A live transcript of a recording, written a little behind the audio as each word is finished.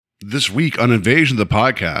This week on Invasion the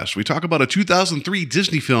Podcast, we talk about a 2003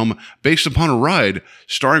 Disney film based upon a ride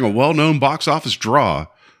starring a well-known box office draw.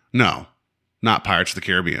 No, not Pirates of the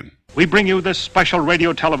Caribbean. We bring you this special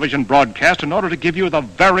radio television broadcast in order to give you the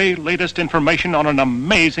very latest information on an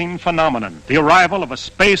amazing phenomenon. The arrival of a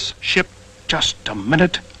spaceship. Just a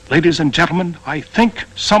minute. Ladies and gentlemen, I think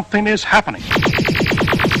something is happening.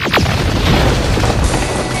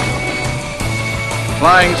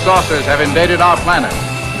 Flying saucers have invaded our planet.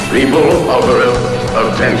 People of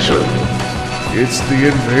Earth, attention. It's the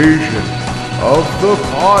invasion of the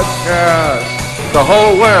podcast. The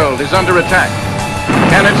whole world is under attack.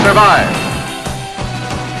 Can it survive?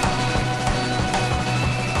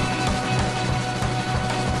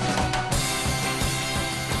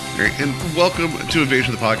 And welcome to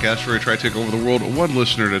Invasion of the Podcast, where I try to take over the world one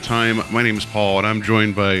listener at a time. My name is Paul, and I'm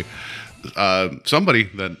joined by somebody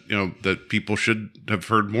that that people should have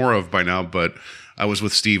heard more of by now, but I was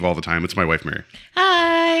with Steve all the time. It's my wife, Mary.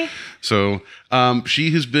 Hi. So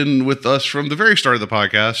she has been with us from the very start of the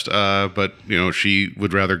podcast, but she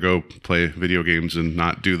would rather go play video games and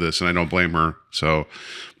not do this, and I don't blame her. So,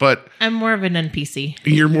 but I'm more of an NPC.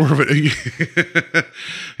 You're more of a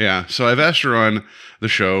yeah. So I've asked her on the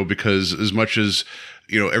show because as much as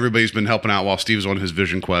everybody's been helping out while Steve's on his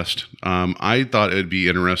vision quest, I thought it'd be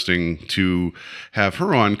interesting to have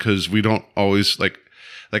her on because we don't always like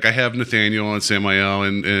I have Nathaniel and Samael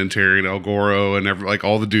and Terry and El Goro and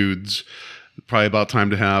all the dudes. Probably about time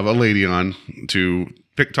to have a lady on to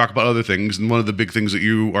talk about other things. And one of the big things that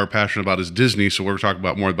you are passionate about is Disney. So we're talking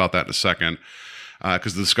about more about that in a second.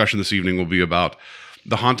 Because the discussion this evening will be about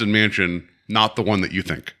the Haunted Mansion, not the one that you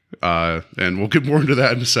think. And we'll get more into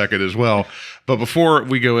that in a second as well. But before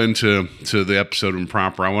we go into the episode in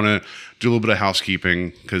proper, I want to do a little bit of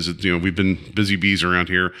housekeeping because we've been busy bees around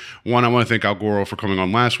here. One, I want to thank Al Goro for coming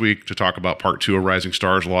on last week to talk about part 2 of Rising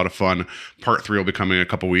Stars. A lot of fun. Part 3 will be coming in a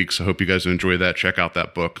couple weeks. I hope you guys enjoy that. Check out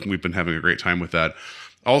that book. We've been having a great time with that.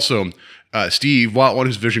 Also, Steve, while on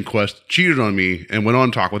his vision quest, cheated on me and went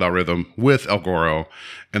on Talk Without Rhythm with El Goro,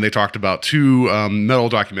 and they talked about 2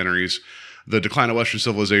 metal documentaries. The Decline of Western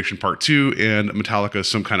Civilization Part 2 and Metallica's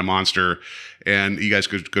Some Kind of Monster. And you guys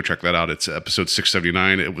could go check that out. It's episode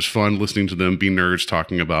 679. It was fun listening to them be nerds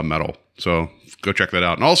talking about metal. So go check that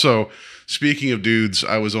out. And also, speaking of dudes,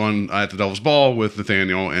 I was on at the Devil's Ball with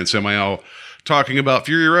Nathaniel and Samael talking about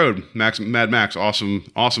Fury Road, Mad Max. Awesome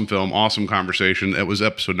film, awesome conversation. It was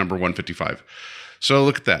episode number 155. So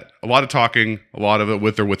look at that. A lot of talking, a lot of it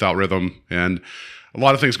with or without rhythm, and a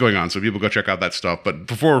lot of things going on, so people go check out that stuff. But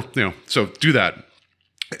before, so do that.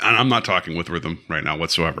 And I'm not talking with rhythm right now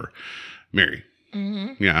whatsoever. Mary.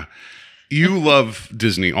 Mm-hmm. Yeah. You love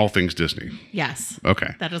Disney, all things Disney. Yes.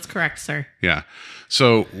 Okay. That is correct, sir. Yeah.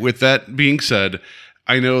 So with that being said,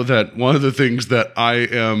 I know that one of the things that I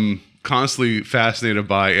am constantly fascinated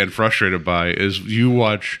by and frustrated by is you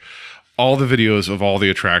watch all the videos of all the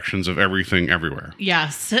attractions of everything everywhere.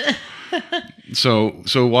 Yes. So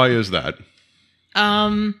why is that?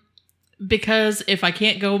 Because if I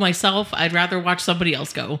can't go myself, I'd rather watch somebody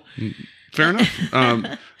else go. Fair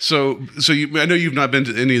enough. So I know you've not been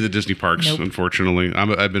to any of the Disney parks, Nope. Unfortunately.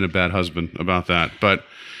 I've been a bad husband about that. But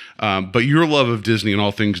your love of Disney and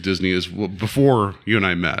all things Disney is before you and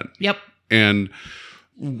I met. Yep. And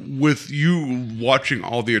with you watching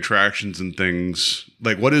all the attractions and things,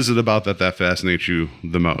 what is it about that fascinates you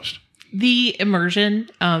the most? The immersion.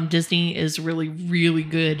 Disney is really, really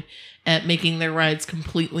good at making their rides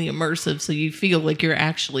completely immersive, so you feel like you're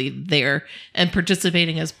actually there and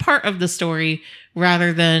participating as part of the story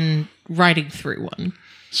rather than riding through one.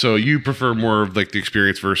 So you prefer more of the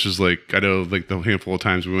experience versus I know the handful of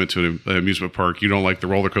times we went to an amusement park, you don't like the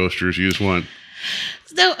roller coasters, you just want...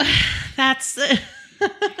 So that's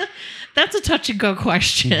that's a touch and go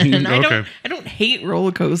question. Okay. I don't hate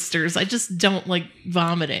roller coasters. I just don't like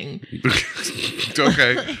vomiting.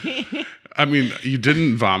 Okay. I mean, you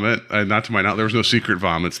didn't vomit. Not to my knowledge. There was no secret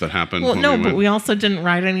vomits that happened. Well, no, but we also didn't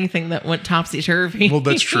ride anything that went topsy-turvy. Well,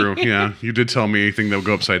 that's true. Yeah. You did tell me anything that would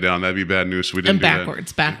go upside down. That'd be bad news. So we didn't do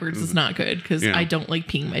that. Backwards is not good because I don't like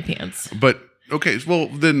peeing my pants. But, okay. Well,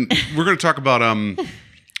 then we're going to talk about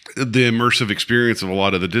the immersive experience of a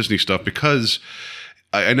lot of the Disney stuff because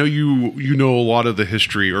I know you know a lot of the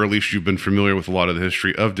history, or at least you've been familiar with a lot of the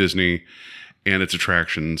history of Disney and its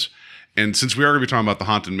attractions. And since we are going to be talking about the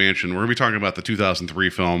Haunted Mansion, we're going to be talking about the 2003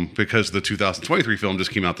 film because the 2023 film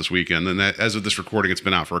just came out this weekend. And as of this recording, it's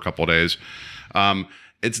been out for a couple of days.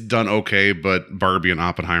 It's done okay, but Barbie and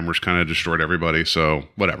Oppenheimer's kind of destroyed everybody. So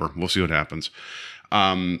whatever. We'll see what happens.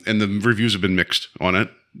 And the reviews have been mixed on it,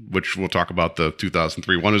 which we'll talk about the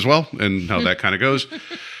 2003 one as well and how that kind of goes.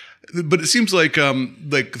 But it seems like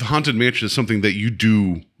the Haunted Mansion is something that you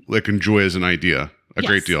do like enjoy as an idea a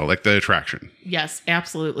great deal, like the attraction. Yes,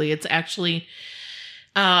 absolutely. It's actually,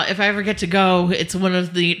 if I ever get to go, it's one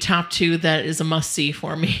of the top 2 that is a must-see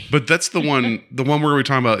for me. But that's the one where we're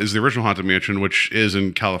talking about is the original Haunted Mansion, which is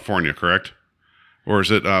in California, correct? Or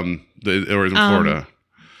is it or in Florida?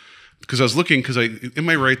 Because I was looking, am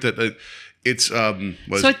I right that it's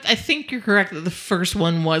I think you're correct that the first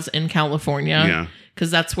one was in California. Yeah. Because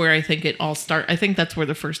that's where I think it all started. I think that's where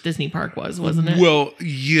the first Disney park wasn't it? Well,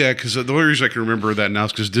 yeah, because the only reason I can remember that now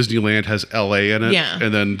is because Disneyland has LA in it,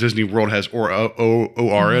 and then Disney World has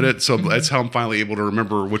OR in it. So that's how I'm finally able to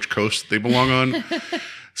remember which coast they belong on.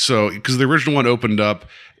 So, because the original one opened up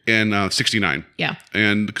in 69. Yeah.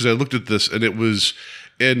 And because I looked at this, and it was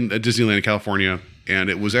in Disneyland, California, and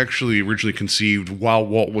it was actually originally conceived while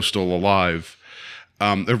Walt was still alive.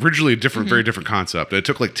 Originally a very different concept. It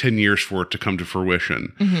took like 10 years for it to come to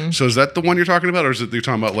fruition. So is that the one you're talking about, or is it you're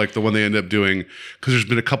talking about like the one they end up doing? Because there's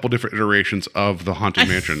been a couple different iterations of the Haunted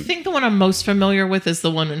Mansion. I think the one I'm most familiar with is the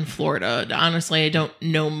one in Florida. Honestly, I don't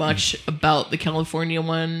know much about the California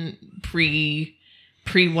one pre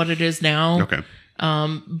what it is now. Okay.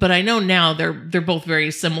 But I know now they're both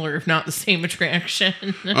very similar, if not the same attraction.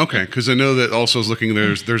 Okay, because I know that also I was looking,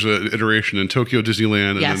 there's an iteration in Tokyo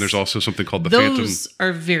Disneyland, and then there's also something called the Phantom. Those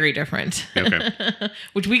are very different. Okay.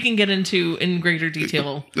 Which we can get into in greater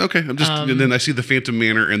detail. Okay, and then I see the Phantom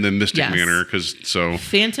Manor and then Mystic Manor,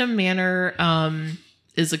 Phantom Manor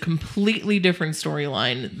is a completely different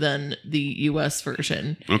storyline than the U.S.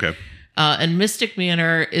 version. Okay. And Mystic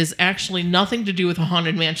Manor is actually nothing to do with a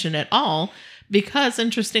Haunted Mansion at all. Because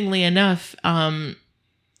interestingly enough,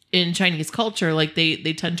 in Chinese culture, like they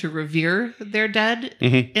tend to revere their dead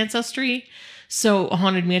ancestry. So a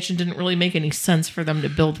Haunted Mansion didn't really make any sense for them to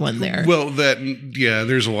build one there. Well,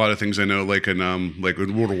 there's a lot of things I know, like in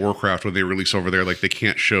World of Warcraft, when they release over there, like they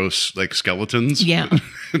can't show like skeletons. Yeah,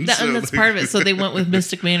 and that's part of it. So they went with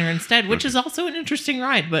Mystic Manor instead, which is also an interesting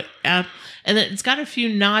ride. But and then it's got a few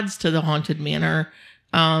nods to the Haunted Manor.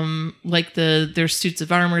 Like their suits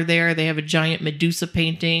of armor there. They have a giant Medusa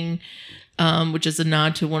painting, which is a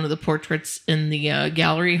nod to one of the portraits in the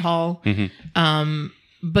gallery hall.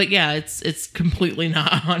 But yeah, it's completely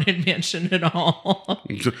not a Haunted Mansion at all.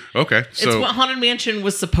 Okay. So it's what Haunted Mansion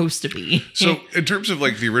was supposed to be. So in terms of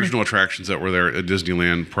like the original attractions that were there at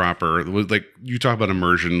Disneyland proper, like you talk about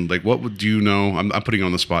immersion, like do you know, I'm putting you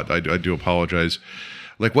on the spot. I do apologize.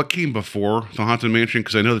 Like what came before the Haunted Mansion?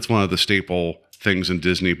 Because I know that's one of the staple things in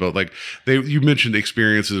Disney, but like you mentioned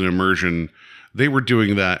experiences and immersion. They were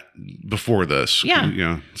doing that before this.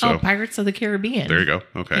 Yeah. So Pirates of the Caribbean. There you go.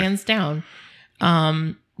 Okay. Hands down.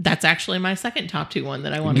 That's actually my second top 2 one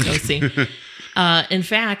that I want to go see. In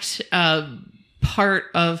fact, part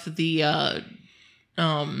of the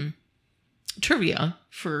trivia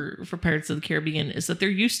for Pirates of the Caribbean is that there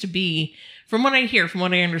used to be, from what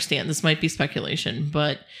I understand, this might be speculation,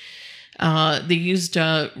 but they used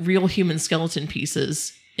real human skeleton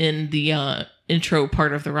pieces in the intro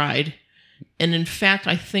part of the ride. And in fact,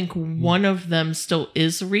 I think one of them still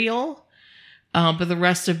is real, but the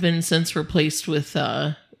rest have been since replaced with,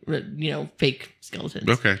 fake skeletons.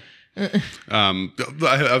 Okay.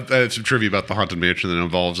 I have some trivia about the Haunted Mansion that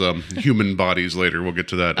involves human bodies later. We'll get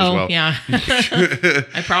to that as well. Oh, yeah.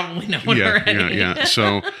 I probably know it already. Yeah.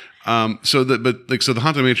 So, the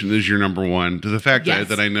Haunted Mansion is your number one. To the fact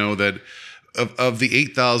that I know that of the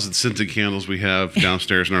 8,000 scented candles we have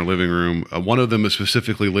downstairs in our living room, one of them is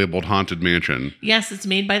specifically labeled Haunted Mansion. Yes, it's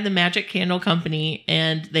made by the Magic Candle Company,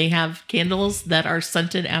 and they have candles that are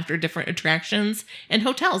scented after different attractions and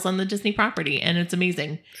hotels on the Disney property, and it's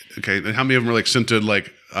amazing. Okay, and how many of them are like scented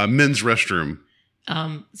like men's restroom?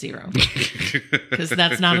 0. Because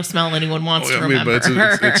that's not a smell anyone wants to remember.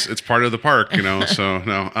 But it's part of the park, so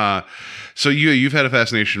no. So you've had a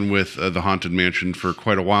fascination with the Haunted Mansion for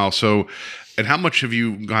quite a while. So, and how much have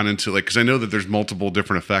you gone into, like, because I know that there's multiple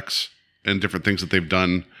different effects and different things that they've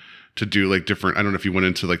done to do like different. I don't know if you went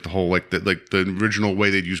into like the whole the original way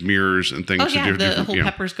they'd use mirrors and things. Oh yeah, the whole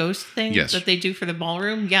Pepper's Ghost thing that they do for the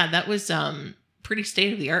ballroom. Yeah, that was pretty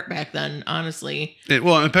state of the art back then, honestly.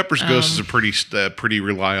 And Pepper's Ghost is a pretty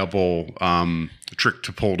reliable trick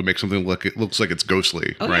to pull to make something look it looks like it's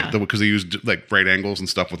ghostly, right? Yeah. Because they used like right angles and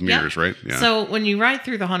stuff with mirrors, right? Yeah. So when you ride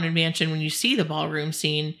through the Haunted Mansion, when you see the ballroom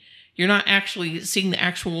scene, you're not actually seeing the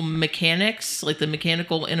actual mechanics, like the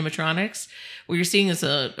mechanical animatronics. What you're seeing is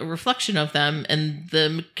a reflection of them, and the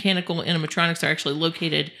mechanical animatronics are actually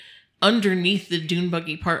located underneath the dune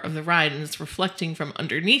buggy part of the ride, and it's reflecting from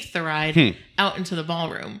underneath the ride out into the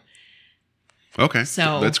ballroom. Okay,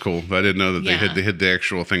 so that's cool. I didn't know that they hid the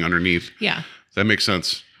actual thing underneath. Yeah, that makes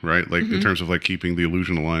sense. right? Like in terms of like keeping the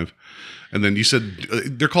illusion alive. And then you said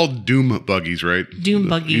they're called Doom buggies, right? Doom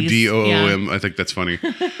buggies. DOOM. I think that's funny.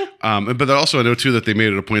 But also I know too that they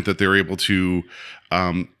made it a point that they were able to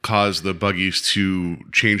cause the buggies to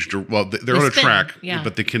change. They're on a track,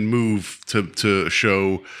 but they can move to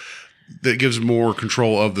show that gives more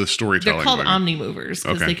control of the storytelling. They're called omni-movers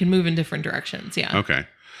because they can move in different directions. Yeah. Okay.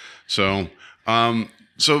 So,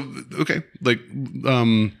 like,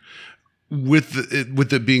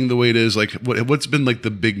 with it being the way it is, like, what's been like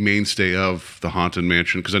the big mainstay of the Haunted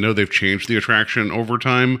Mansion? Because I know they've changed the attraction over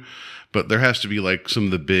time, but there has to be like some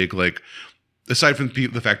of the big, like, aside from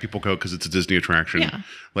the fact people go because it's a Disney attraction,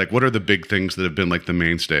 like, what are the big things that have been like the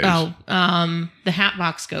mainstays? The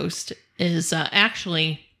Hatbox Ghost is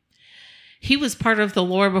actually. He was part of the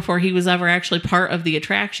lore before he was ever actually part of the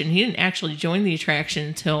attraction. He didn't actually join the attraction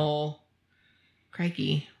until,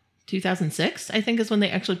 2006, I think is when they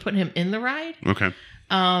actually put him in the ride. Okay.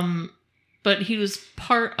 But he was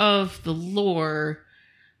part of the lore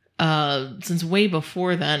since way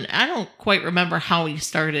before then. I don't quite remember how he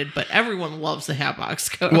started, but everyone loves the Hatbox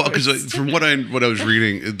Ghost. Well, because from what I was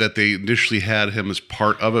reading, that they initially had him as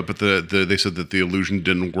part of it, but they said that the illusion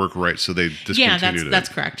didn't work right, so they discontinued it. That's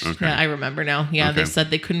correct. Okay. Yeah, I remember now. Yeah, They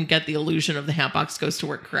said they couldn't get the illusion of the Hatbox Ghost to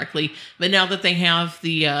work correctly, but now that they have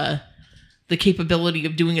the capability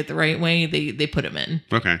of doing it the right way, they put him in.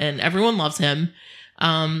 Okay. And everyone loves him.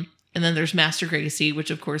 And then there's Master Gracie,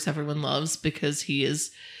 which of course everyone loves because he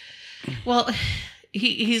is. Well,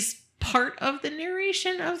 he's part of the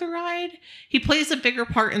narration of the ride. He plays a bigger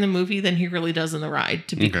part in the movie than he really does in the ride,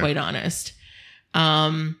 to be quite honest.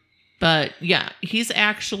 But yeah, he's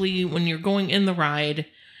actually, when you're going in the ride,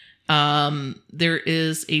 there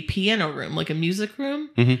is a piano room, like a music room,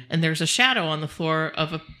 and there's a shadow on the floor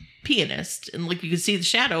of a pianist. And like you can see the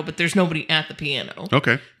shadow, but there's nobody at the piano.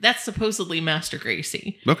 Okay. That's supposedly Master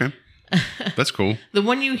Gracie. Okay. That's cool. The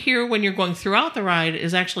one you hear when you're going throughout the ride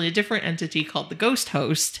is actually a different entity called the Ghost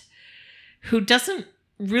Host, who doesn't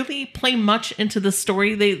really play much into the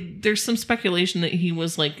story. There's some speculation that he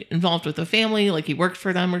was like involved with a family, like he worked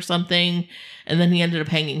for them or something, and then he ended up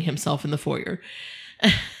hanging himself in the foyer.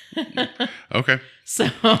 Okay. So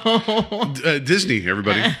Disney,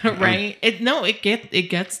 everybody, right? It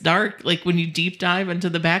gets dark. Like when you deep dive into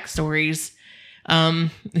the backstories.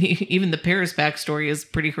 Even the Paris backstory is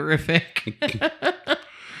pretty horrific.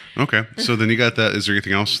 Okay, so then you got that. Is there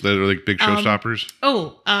anything else that are like big showstoppers?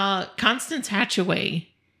 Constance Hatchaway,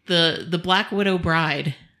 the Black Widow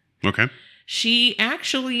bride. Okay. She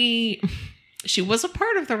was a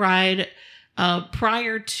part of the ride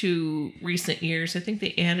prior to recent years. I think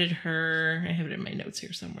they added her. I have it in my notes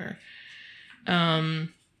here somewhere.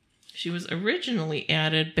 She was originally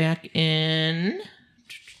added back in.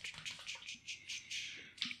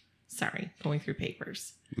 Sorry, going through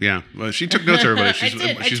papers. Yeah, well, she took notes, everybody.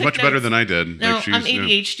 She's much better than I did. No, I'm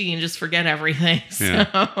ADHD and just forget everything. So. Yeah.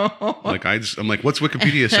 I'm like, what's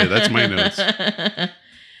Wikipedia say? That's my notes.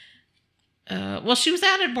 Well, she was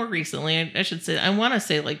added more recently. I should say. I want to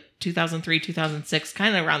say like 2003, 2006,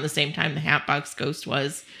 kind of around the same time the Hatbox Ghost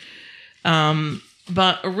was.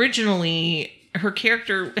 But originally, her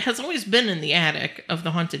character has always been in the attic of the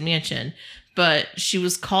Haunted Mansion, but she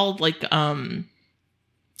was called like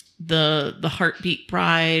the Heartbeat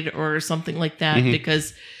Bride or something like that,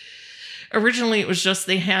 because originally it was just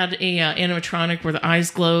they had a animatronic where the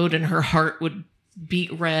eyes glowed and her heart would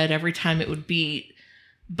beat red every time it would beat,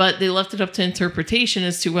 but they left it up to interpretation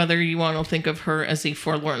as to whether you want to think of her as a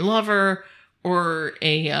forlorn lover or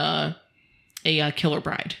a killer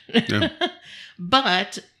bride. Yeah.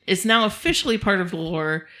 But it's now officially part of the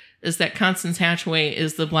lore is that Constance Hatchaway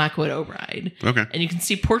is the Black Widow bride. Okay. And you can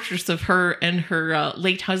see portraits of her and her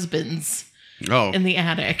late husbands in the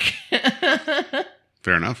attic.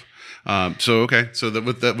 Fair enough. So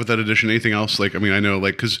with that addition, anything else? Like, I mean, I know,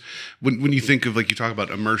 like, because when you think of, like, you talk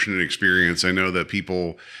about immersion and experience, I know that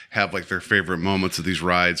people have like their favorite moments of these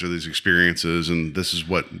rides or these experiences, and this is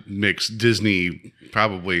what makes Disney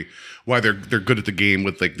probably why they're good at the game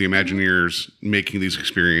with like the Imagineers making these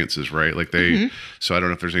experiences, right? Like they. So I don't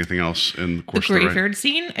know if there's anything else in the course. The graveyard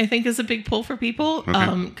scene, I think, is a big pull for people,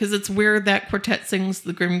 because it's where that quartet sings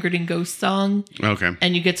the Grim Gritting Ghost song. Okay.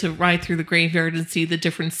 And you get to ride through the graveyard and see the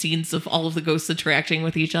different scenes of all of the ghosts interacting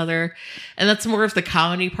with each other, and that's more of the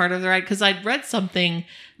comedy part of the ride. Because I'd read something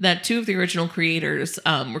that two of the original creators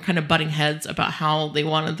were kind of butting heads about how they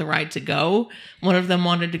wanted the ride to go. One of them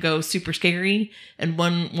wanted to go super scary, and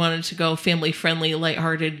one wanted to go family friendly,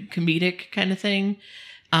 lighthearted, comedic kind of thing.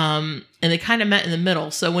 And they kind of met in the middle.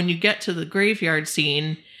 So when you get to the graveyard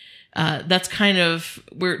scene, that's kind of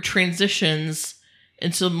where it transitions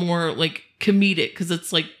into more like comedic, because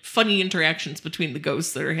it's like funny interactions between the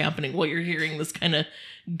ghosts that are happening while you're hearing this kind of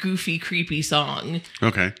goofy, creepy song.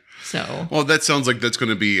 Okay. So, well, that sounds like that's going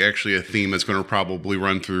to be actually a theme that's going to probably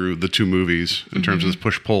run through the two movies in terms of this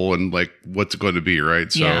push pull and like what's it going to be,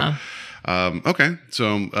 right? So, yeah. Okay.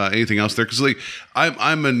 So, anything else there? Because like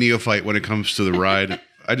I'm a neophyte when it comes to the ride.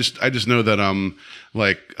 I just know that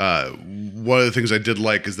one of the things I did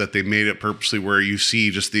like is that they made it purposely where you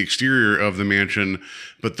see just the exterior of the mansion,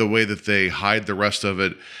 but the way that they hide the rest of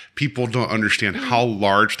it, people don't understand how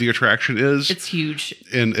large the attraction is. It's huge,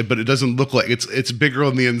 but it doesn't look like it's bigger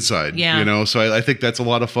on the inside. Yeah, you know. So I think that's a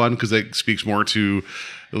lot of fun because it speaks more to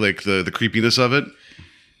like the creepiness of it.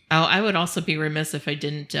 Oh, I would also be remiss if I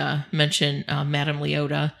didn't mention Madame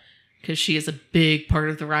Leota, because she is a big part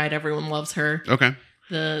of the ride. Everyone loves her. Okay.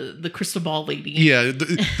 The crystal ball lady. Yeah,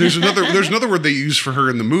 there's another word they use for her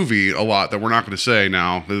in the movie a lot that we're not going to say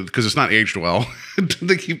now because it's not aged well.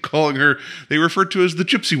 They keep calling her. They refer to as the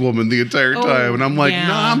Gypsy Woman the entire time, and I'm like, yeah.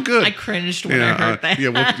 nah, I'm good. I cringed when I heard that.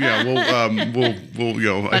 We'll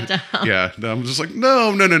I'm just like,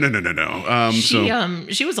 no.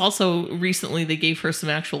 She was also recently. They gave her some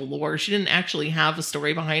actual lore. She didn't actually have a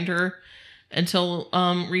story behind her until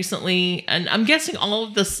recently, and I'm guessing all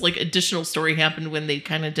of this like additional story happened when they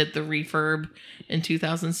kind of did the refurb in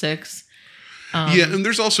 2006. Yeah, and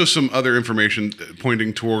there's also some other information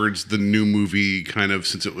pointing towards the new movie, kind of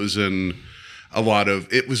since it was in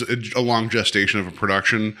it was a long gestation of a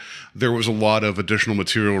production. There was a lot of additional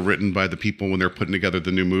material written by the people when they're putting together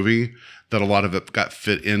the new movie that a lot of it got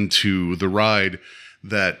fit into the ride.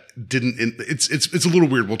 That didn't. It's a little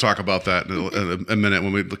weird. We'll talk about that in a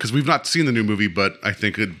minute because we've not seen the new movie, but I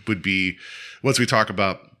think it would be once we talk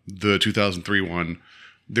about the 2003 one.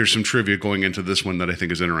 There's some trivia going into this one that I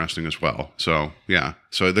think is interesting as well. So yeah,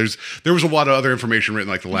 so there was a lot of other information written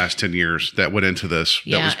like the last 10 years that went into this.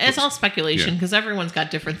 Yeah, it's all speculation because everyone's got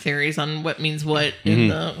different theories on what means what in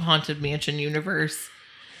the Haunted Mansion universe.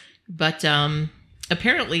 But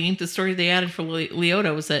apparently, the story they added for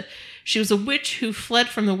Leota was that she was a witch who fled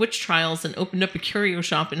from the witch trials and opened up a curio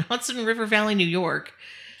shop in Hudson River Valley, New York.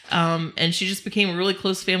 And she just became a really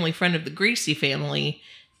close family friend of the Gracie family.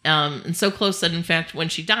 And so close that, in fact, when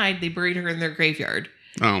she died, they buried her in their graveyard.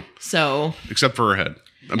 Oh. So. Except for her head.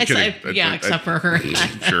 I'm kidding. Except for her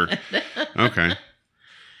head. Sure. Okay.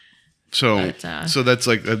 So that's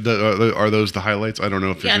like, are those the highlights? I don't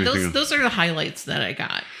know if there's anything those are the highlights that I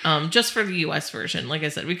got. Just for the U.S. version. Like I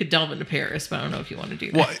said, we could delve into Paris, but I don't know if you want to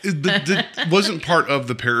do that. Well, wasn't part of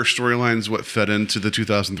the Paris storylines what fed into the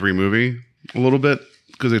 2003 movie a little bit?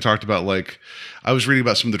 Because they talked about like, I was reading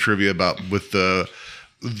about some of the trivia about with the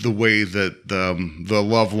way that the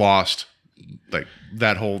love lost, like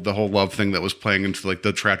the whole love thing that was playing into like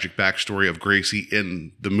the tragic backstory of Gracie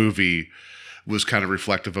in the movie was kind of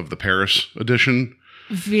reflective of the Paris edition.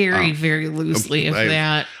 Very, very loosely of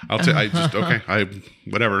that.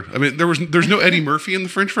 Whatever. I mean, there's no Eddie Murphy in the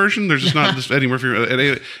French version. There's just not this Eddie Murphy,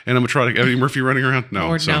 animatronic Eddie Murphy running around.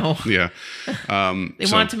 No. Yeah. They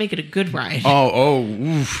wanted to make it a good ride.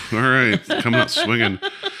 Oof. All right. Coming out swinging.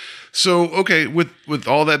 So, okay, with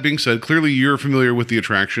all that being said, clearly you're familiar with the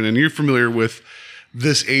attraction and you're familiar with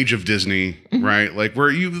this age of Disney, right? Like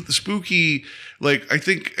where spooky, like I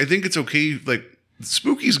think it's okay. Like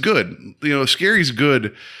spooky's good, scary's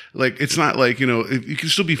good. Like it's not like, you can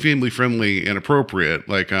still be family friendly and appropriate.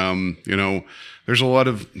 Like, there's a lot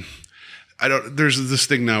of, there's this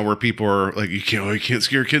thing now where people are like, you can't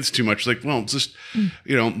scare kids too much. Like, well, it's just,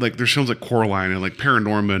 like there's films like Coraline and like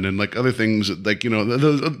Paranorman and like other things like,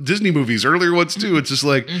 those Disney movies, earlier ones too. It's just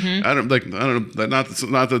like, I don't know, not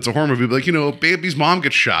that it's a horror movie, but like, baby's mom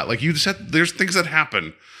gets shot. Like there's things that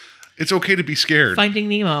happen. It's okay to be scared. Finding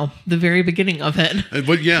Nemo, the very beginning of it.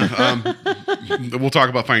 But yeah, we'll talk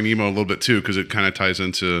about Finding Nemo a little bit too, because it kind of ties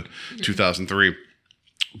into 2003.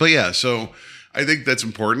 But yeah, so I think that's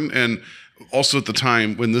important. And also at the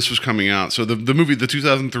time when this was coming out, so the movie, the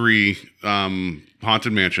 2003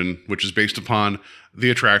 Haunted Mansion, which is based upon the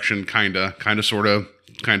attraction, kind of, sort of,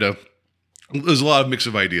 there's a lot of mix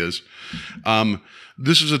of ideas.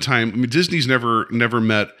 This was a time, I mean, Disney's never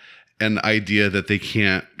met an idea that they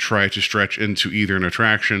can't try to stretch into either an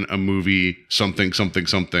attraction, a movie, something.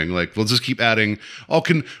 Like, let's just keep adding.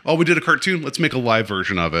 We did a cartoon. Let's make a live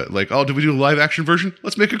version of it. Like, did we do a live action version?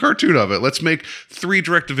 Let's make a cartoon of it. Let's make 3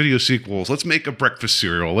 direct-to-video sequels. Let's make a breakfast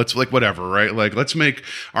cereal. Let's like whatever, right? Like, let's make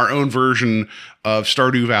our own version of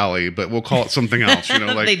Stardew Valley, but we'll call it something else.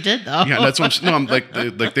 Like they did though. Yeah, that's what I'm like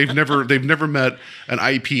they've never met an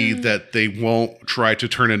IP that they won't try to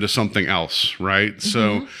turn into something else, right?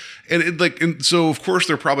 So. And so of course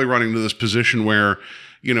they're probably running to this position where,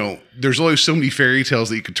 there's always so many fairy tales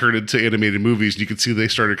that you could turn into animated movies. And you could see they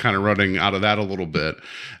started kind of running out of that a little bit. And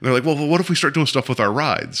they're like, well, what if we start doing stuff with our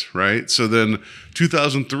rides, right? So then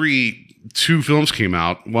 2003, 2 films came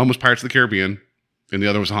out. One was Pirates of the Caribbean, and the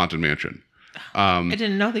other was Haunted Mansion. I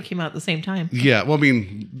didn't know they came out at the same time. Yeah, well, I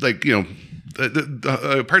mean, like,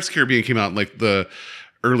 the Pirates of the Caribbean came out in like the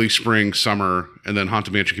early spring, summer, and then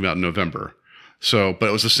Haunted Mansion came out in November. So, but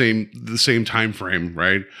it was the same time frame,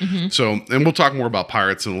 right? Mm-hmm. So, and we'll talk more about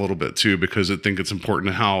Pirates in a little bit too, because I think it's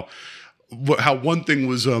important how one thing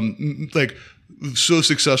was like so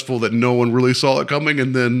successful that no one really saw it coming,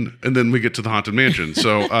 and then we get to the Haunted Mansion.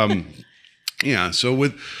 So, yeah. So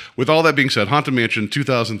with all that being said, Haunted Mansion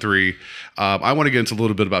 2003. I want to get into a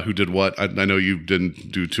little bit about who did what. I know you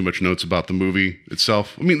didn't do too much notes about the movie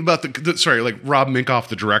itself. I mean, about like Rob Minkoff,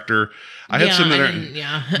 the director. Here's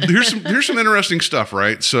some interesting stuff,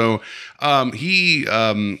 right? So, he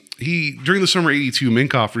during the summer '82,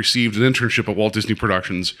 Minkoff received an internship at Walt Disney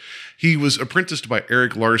Productions. He was apprenticed by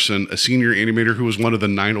Eric Larson, a senior animator who was one of the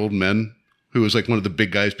 9 old men, who was like one of the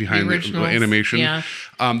big guys behind the animation. Yeah.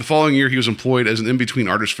 The following year, he was employed as an in-between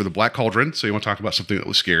artist for The Black Cauldron. So you want to talk about something that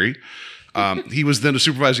was scary. He was then a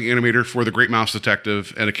supervising animator for The Great Mouse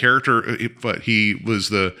Detective and a character, but he was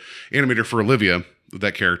the animator for Olivia,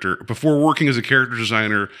 that character, before working as a character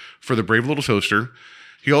designer for The Brave Little Toaster.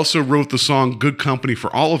 He also wrote the song Good Company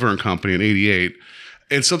for Oliver and Company in '88.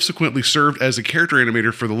 And subsequently served as a character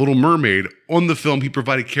animator for The Little Mermaid. On the film, he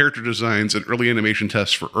provided character designs and early animation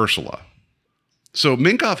tests for Ursula. So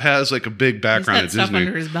Minkoff has like a big background at Disney. Stuff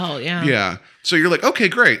under his belt, yeah. Yeah. So you're like, okay,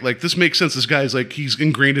 great. Like this makes sense. This guy's like, he's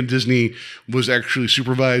ingrained in Disney, was actually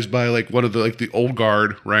supervised by like one of the old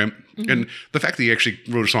guard, right? Mm-hmm. And the fact that he actually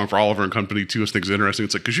wrote a song for Oliver and Company too, I think is interesting.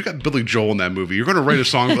 It's like, because you got Billy Joel in that movie. You're going to write a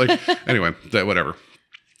song like, anyway, whatever.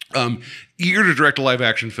 Eager to direct a live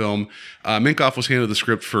action film, Minkoff was handed the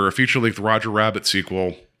script for a feature-length Roger Rabbit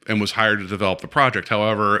sequel and was hired to develop the project.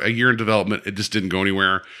 However, a year in development, it just didn't go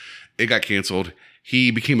anywhere. It got canceled.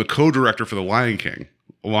 He became a co-director for The Lion King,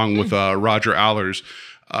 along with Roger Allers.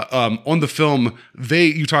 On the film,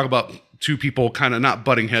 you talk about 2 people kind of not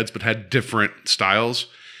butting heads, but had different styles.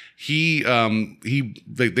 They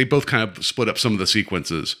both kind of split up some of the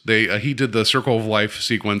sequences. He did the Circle of Life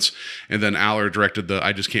sequence, and then Aller directed the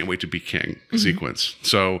I Just Can't Wait to Be King sequence.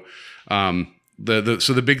 So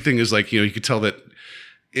the big thing is like, you could tell that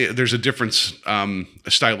there's a difference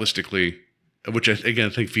stylistically, which I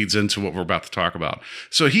think feeds into what we're about to talk about.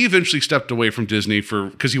 So he eventually stepped away from Disney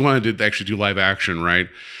because he wanted to actually do live action, right?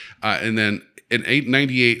 And then in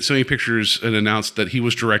 1998, Sony Pictures announced that he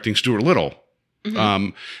was directing Stuart Little.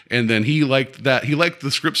 Mm-hmm. And then he liked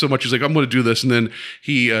the script so much, he's like, I'm going to do this. And then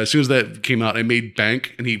he, as soon as that came out, it made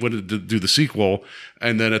bank, and he wanted to do the sequel.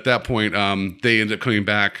 And then at that point, they ended up coming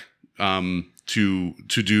back to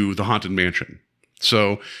do The Haunted Mansion.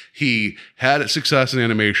 So he had success in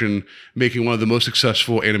animation, making one of the most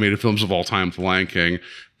successful animated films of all time, The Lion King,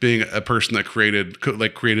 being a person that created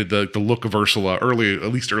the look of Ursula, at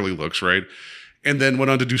least early looks, right? And then went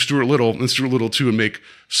on to do Stuart Little and Stuart Little 2 and make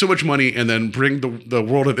so much money, and then bring the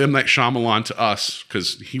world of M. Night Shyamalan to us,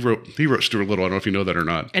 because he wrote Stuart Little. I don't know if you know that or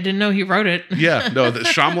not. I didn't know he wrote it. Yeah, no,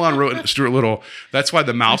 Shyamalan wrote Stuart Little. That's why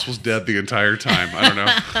the mouse was dead the entire time. I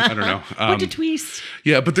don't know. What a twist.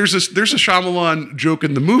 Yeah, but there's a Shyamalan joke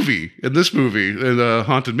in this movie, in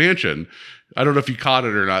Haunted Mansion. I don't know if you caught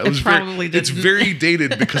it or not. It's very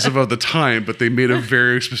dated because of the time, but they made a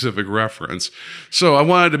very specific reference. So I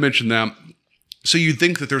wanted to mention that. So you'd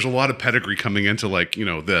think that there's a lot of pedigree coming into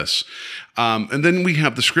this. And then we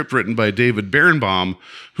have the script written by David Berenbaum,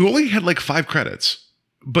 who only had 5 credits,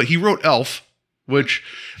 but he wrote Elf, which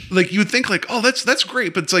you'd think oh, that's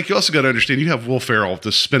great. But it's you also got to understand, you have Will Ferrell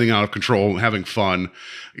just spinning out of control, having fun,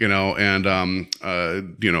 and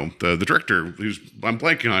the director, who's I'm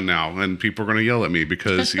blanking on now, and people are going to yell at me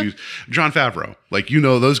because he's Jon Favreau.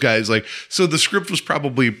 Those guys, so the script was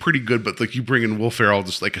probably pretty good, but you bring in Will Ferrell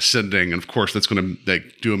just ascending, and of course that's going to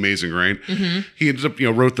do amazing, right? Mm-hmm. He ended up,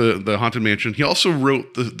 wrote the Haunted Mansion. He also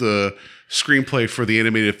wrote the screenplay for the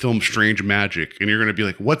animated film Strange Magic, and you're going to be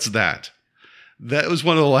like, what's that? That was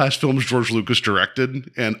one of the last films George Lucas directed,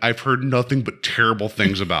 and I've heard nothing but terrible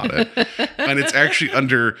things about it. And it's actually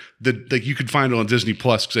under you could find it on Disney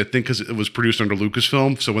Plus, because it was produced under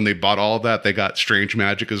Lucasfilm. So when they bought all of that, they got Strange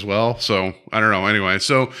Magic as well. So I don't know. Anyway,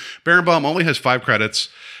 so Berenbaum only has 5 credits.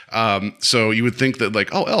 So you would think that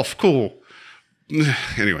Elf, cool.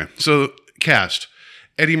 Anyway, so cast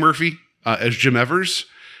Eddie Murphy as Jim Evers.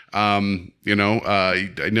 I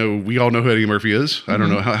know we all know who Eddie Murphy is. Mm-hmm. I don't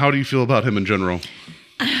know. How do you feel about him in general?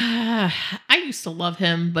 I used to love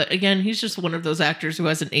him, but again, he's just one of those actors who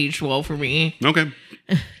hasn't aged well for me. Okay.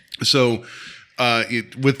 So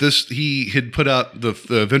with this, he had put out the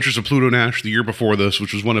Adventures of Pluto Nash the year before this,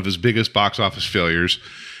 which was one of his biggest box office failures.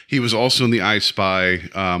 He was also in the I Spy,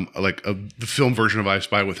 the film version of I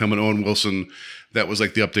Spy with him and Owen Wilson. That was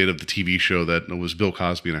like the update of the TV show that was Bill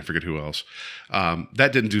Cosby and I forget who else.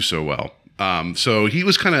 That didn't do so well. So he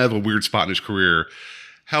was kind of a weird spot in his career.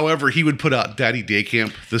 However, he would put out Daddy Day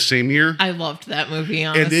Camp the same year. I loved that movie,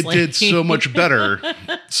 honestly. And it did so much better.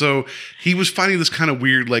 So he was finding this kind of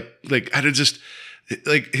weird,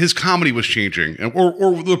 his comedy was changing,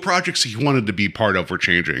 or the projects he wanted to be part of were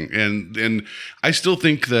changing. And I still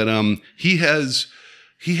think that he has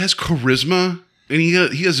charisma and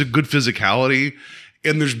he has a good physicality.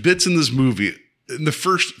 And there's bits in this movie, in the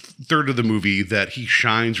first third of the movie, that he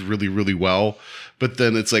shines really, really well. But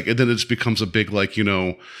then it just becomes a big,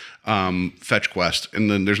 fetch quest.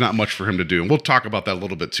 And then there's not much for him to do. And we'll talk about that a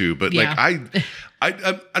little bit too. But I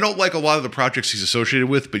don't like a lot of the projects he's associated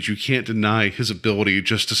with, but you can't deny his ability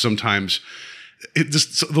just to sometimes,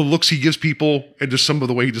 the looks he gives people and just some of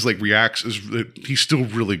the way he just reacts he's still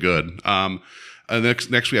really good.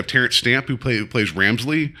 Next we have Terrence Stamp, who plays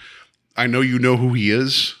Ramsley. I know you know who he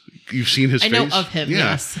is. You've seen his face. I know of him,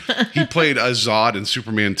 yes. He played Zod in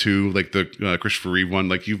Superman 2, the Christopher Reeve one.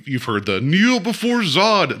 You've heard the kneel before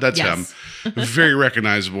Zod. That's him. Very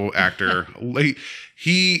recognizable actor.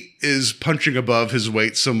 He is punching above his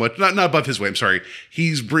weight so much. Not above his weight, I'm sorry.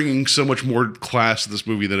 He's bringing so much more class to this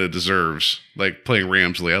movie than it deserves. Playing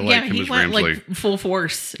Ramsley. I like him as Ramsley. Full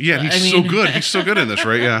force. Yeah, he's so good. He's so good in this,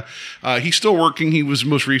 right? Yeah. He's still working. He was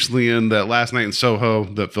most recently in that Last Night in Soho,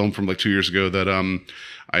 that film from 2 years ago that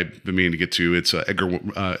I've been meaning to get to. It's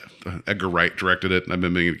Edgar Wright directed it. I've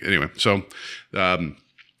been meaning anyway. So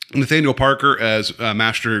Nathaniel Parker as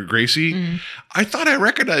Master Gracie. Mm-hmm. I thought I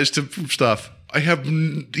recognized him from stuff.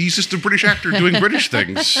 He's just a British actor doing British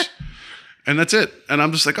things, and that's it. And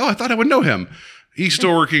I'm just I thought I would know him. He's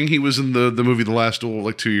still working. He was in the movie The Last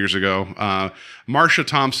Duel 2 years ago. Marsha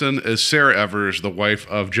Thompson is Sarah Evers, the wife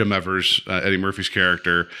of Jim Evers, Eddie Murphy's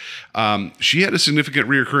character. She had a significant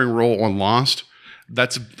reoccurring role on Lost.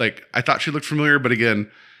 That's I thought she looked familiar, but again,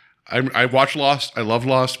 I watched Lost. I love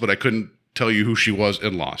Lost, but I couldn't tell you who she was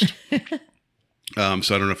in Lost. So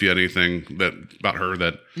I don't know if you had anything about her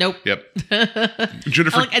that. Nope. Yep.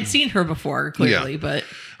 Jennifer. I'd seen her before, clearly, but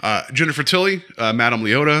Jennifer Tilly, Madame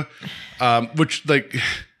Leota, which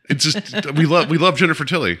it's just we love Jennifer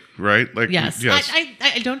Tilly, right? Yes.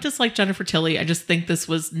 I don't dislike Jennifer Tilly. I just think this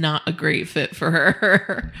was not a great fit for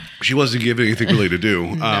her. She wasn't given anything really to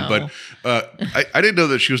do. No. But I didn't know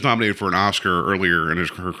that she was nominated for an Oscar earlier in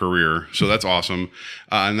her career, so that's awesome.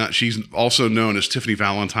 And that she's also known as Tiffany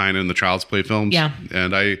Valentine in the Child's Play films. Yeah.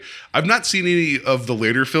 And I've not seen any of the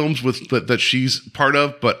later films that she's part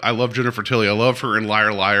of, but I love Jennifer Tilly. I love her in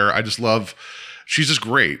Liar Liar. She's just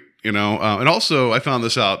great. And also I found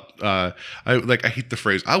this out. I hate the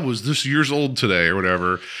phrase, I was this years old today or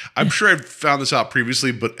whatever. I'm sure I've found this out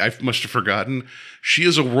previously, but I must have forgotten. She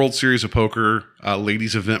is a World Series of Poker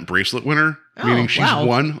ladies event bracelet winner, meaning she's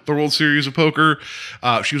won the World Series of Poker.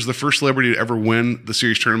 She was the first celebrity to ever win the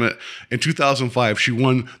series tournament. In 2005, she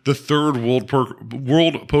won the third World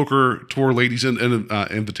Poker Tour Ladies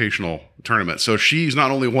Invitational tournament. So she's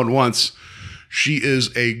not only won once, she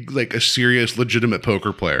is a serious, legitimate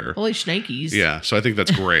poker player. Holy shnikes. Yeah, so I think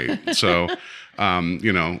that's great. So,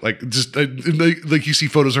 you see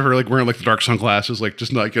photos of her wearing the dark sunglasses, I'm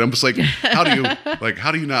just how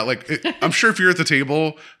do you not I'm sure if you're at the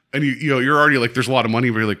table and you're already there's a lot of money,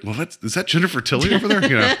 but you're well, is that Jennifer Tilly over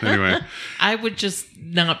there? Anyway. I would just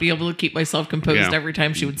not be able to keep myself composed every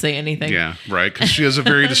time she would say anything. Yeah, right. Because she has a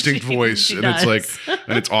very distinct voice, and does.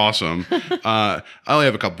 It's awesome. I only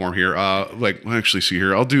have a couple more here. Actually, see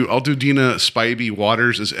here. I'll do Dina Spivey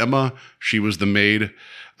Waters as Emma. She was the maid.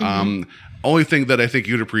 Mm-hmm. Only thing that I think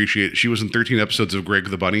you'd appreciate, she was in 13 episodes of Greg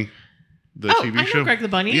the Bunny. The TV show. Greg the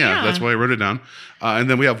Bunny. Yeah, that's why I wrote it down. And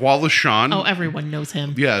then we have Wallace Shawn. Oh, everyone knows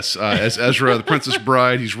him. Yes, as Ezra, the Princess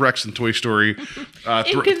Bride. He's Rex in Toy Story.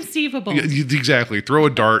 Inconceivable. Exactly. Throw a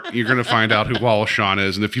dart. You're going to find out who Wallace Shawn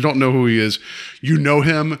is. And if you don't know who he is, you know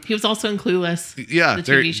him. He was also in Clueless. Yeah. The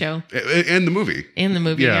TV show. And the movie.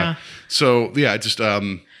 Yeah. So, yeah,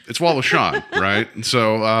 it's Wallace Shawn, right? And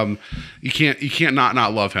so you can't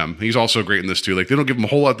not love him. He's also great in this too. They don't give him a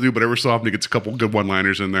whole lot to do, but every so often he gets a couple good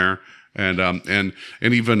one-liners in there. And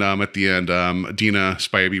even at the end, Dina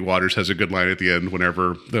Spivey Waters has a good line at the end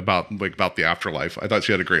whenever about the afterlife. I thought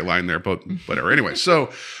she had a great line there, but whatever. Anyway, so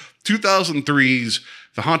 2003's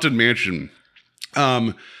The Haunted Mansion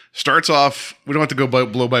starts off. We don't have to go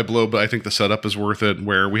blow by blow, but I think the setup is worth it.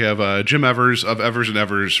 Where we have Jim Evers of Evers and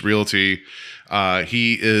Evers Realty.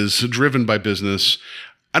 He is driven by business.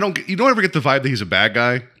 you don't ever get the vibe that he's a bad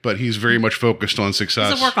guy, but he's very much focused on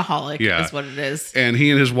success. He's a workaholic. Yeah. Is what it is. And he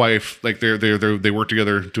and his wife, like they work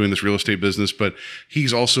together doing this real estate business, but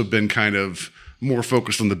he's also been kind of more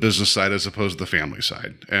focused on the business side as opposed to the family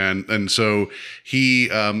side. And so he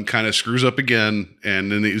kind of screws up again.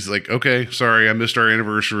 And then he's like, okay, sorry, I missed our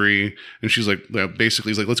anniversary. And she's like, basically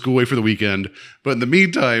he's like, let's go away for the weekend. But in the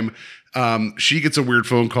meantime, she gets a weird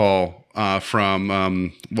phone call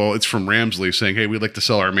from it's from Ramsley saying, hey, we'd like to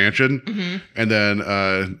sell our mansion. Mm-hmm. And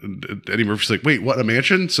then Eddie Murphy's like, wait, what, a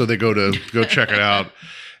mansion? So they go check it out.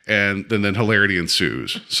 And then hilarity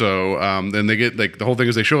ensues. So then they get, like, the whole thing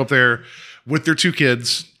is they show up there with their 2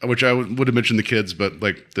 kids, which I would have mentioned the kids, but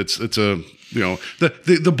like it's a, you know,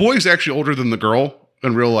 the boy's actually older than the girl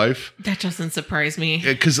in real life. That doesn't surprise me.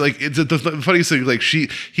 Because like it's the funniest thing, like he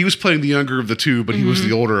was playing the younger of the 2, but he was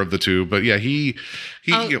the older of the 2. But yeah, he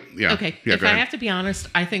Okay. Yeah, if I have to be honest,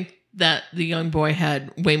 I think that the young boy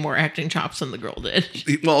had way more acting chops than the girl did.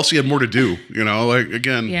 Well, also he had more to do, you know, like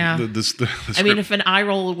again. Yeah. I mean, if an eye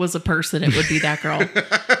roll was a person, it would be that girl.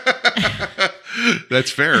 That's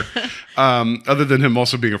fair. Other than him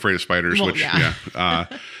also being afraid of spiders, Well, which yeah.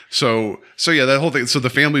 So yeah, that whole thing. So the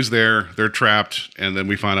family's there, they're trapped, and then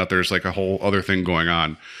we find out there's like a whole other thing going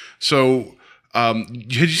on. So had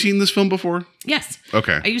you seen this film before? Yes.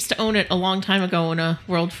 Okay. I used to own it a long time ago in a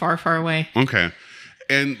world far, far away. Okay.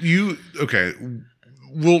 And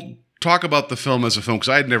we'll talk about the film as a film because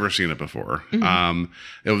I had never seen it before. Mm-hmm.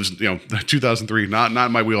 It was 2003, not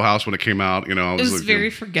in my wheelhouse when it came out. You know, it was like, very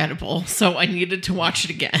forgettable, so I needed to watch it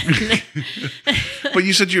again. But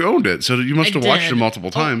you said you owned it, so you must have watched it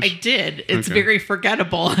multiple times. I did. It's very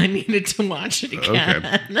forgettable. I needed to watch it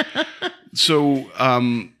again. Okay. So,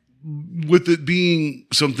 with it being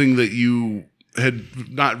something that you had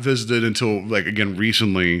not visited until like again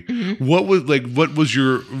recently, mm-hmm. what was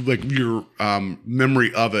your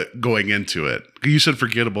memory of it going into it? You said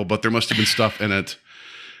forgettable, but there must have been stuff in it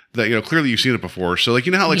that clearly you've seen it before. So like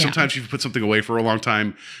how sometimes you put something away for a long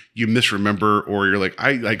time, you misremember, or you're like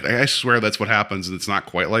I swear that's what happens, and it's not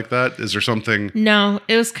quite like that. Is there something? No,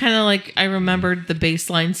 it was kind of like I remembered the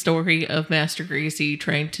baseline story of Master Gracie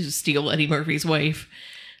trying to steal Eddie Murphy's wife.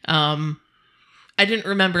 I didn't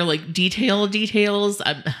remember like details.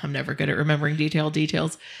 I'm never good at remembering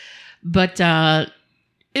details, but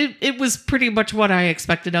it was pretty much what I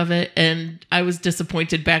expected of it, and I was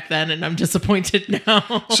disappointed back then, and I'm disappointed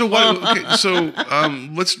now. So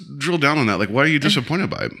let's drill down on that. Like, why are you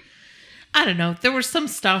disappointed by it? I don't know. There was some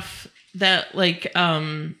stuff that like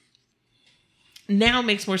now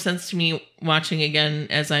makes more sense to me watching again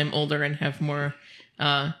as I'm older and have more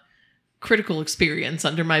critical experience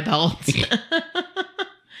under my belt.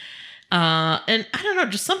 And I don't know,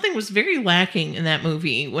 just something was very lacking in that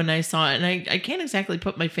movie when I saw it. And I can't exactly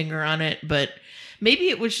put my finger on it, but maybe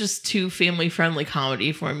it was just too family-friendly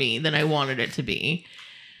comedy for me than I wanted it to be.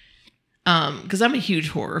 Because I'm a huge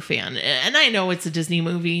horror fan. And I know it's a Disney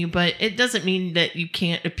movie, but it doesn't mean that you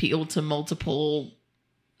can't appeal to multiple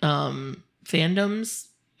fandoms,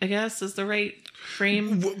 I guess is the right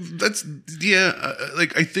frame. Well, that's, yeah.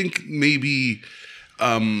 Like, I think maybe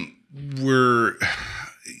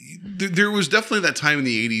there was definitely that time in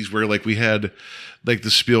the 80s where like we had like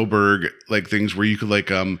the Spielberg like things where you could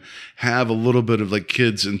like have a little bit of like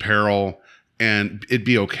kids in peril and it'd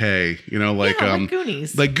be okay, like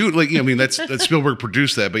Goonies. I mean that's Spielberg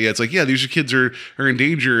produced that, but yeah, it's like, yeah, these kids are in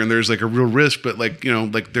danger and there's like a real risk, but like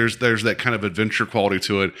like there's that kind of adventure quality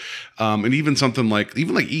to it, and even something like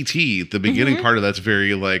E.T. the beginning mm-hmm. part of that's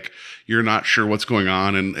very like you're not sure what's going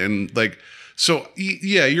on and like. So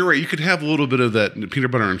yeah, you're right. You could have a little bit of that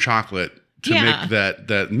peanut butter and chocolate to make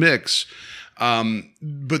that mix.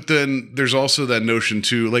 But then there's also that notion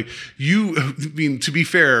too, like to be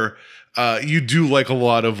fair, you do like a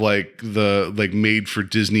lot of like the like made for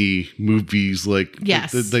Disney movies, like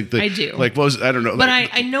yes, I do. Like I don't know, but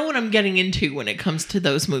like, I know what I'm getting into when it comes to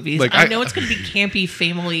those movies. Like I know it's going to be campy,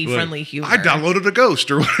 family friendly humor. I downloaded a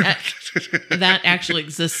Ghost or whatever. That actually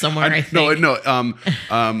exists somewhere. I think. No.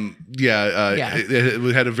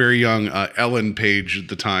 It had a very young Ellen page at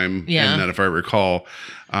the time. Yeah, and if I recall,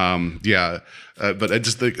 but I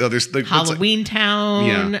just think there's like Halloween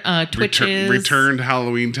Town, Twitches, Return to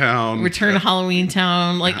Halloween Town.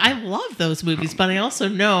 Like I love those movies, but I also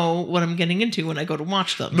know what I'm getting into when I go to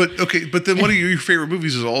watch them. But then one of your favorite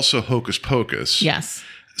movies is also Hocus Pocus. Yes.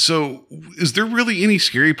 So, is there really any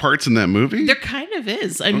scary parts in that movie? There kind of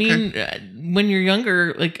is. I mean, when you're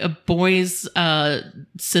younger, like a boy's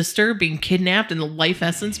sister being kidnapped and the life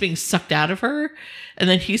essence being sucked out of her, and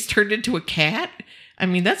then he's turned into a cat. I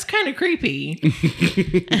mean, that's kind of creepy.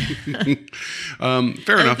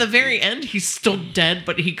 Fair enough. At the very end, he's still dead,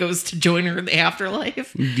 but he goes to join her in the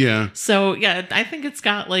afterlife. Yeah. So, yeah, I think it's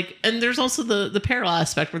got like, and there's also the parallel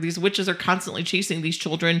aspect where these witches are constantly chasing these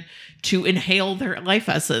children to inhale their life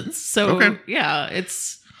essence. So, yeah,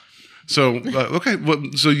 it's. So, okay. Well,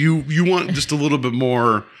 so you want just a little bit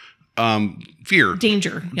more fear.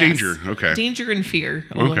 Danger. Yes. Danger. Okay. Danger and fear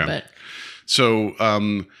a little bit. So,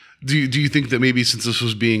 do you think that maybe since this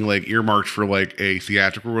was being like earmarked for like a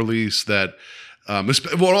theatrical release that,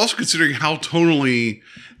 well, also considering how tonally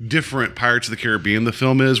different Pirates of the Caribbean the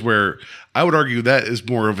film is, where I would argue that is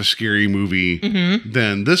more of a scary movie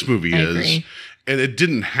than this movie is. Agree. And it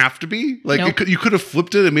didn't have to be like Nope. you could have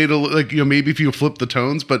flipped it and made it like, maybe if you flip the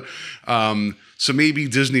tones, but so maybe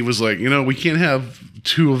Disney was like, we can't have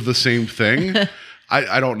two of the same thing.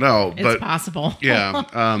 I don't know, It's but possible. yeah.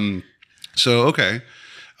 So okay.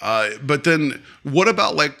 But then what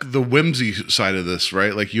about like the whimsy side of this,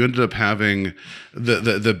 right? Like you ended up having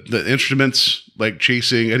the instruments like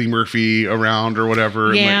chasing Eddie Murphy around or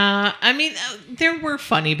whatever. Yeah. And I mean, there were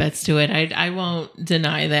funny bits to it. I won't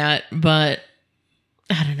deny that, but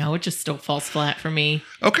I don't know. It just still falls flat for me.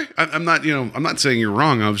 okay. I'm not, I'm not saying you're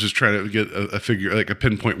wrong. I was just trying to get a figure, like a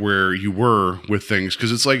pinpoint where you were with things.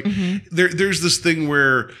 Cause it's like, there's this thing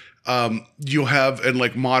where, you'll have in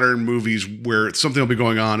like modern movies where something will be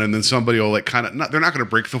going on and then somebody will like they're not going to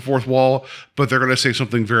break the fourth wall, but they're going to say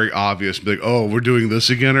something very obvious, be like, oh, we're doing this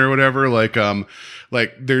again or whatever. Like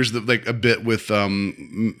there's like a bit with,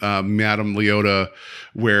 Madame Leota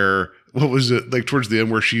where, what was it like towards the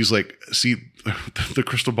end where she's like, see, the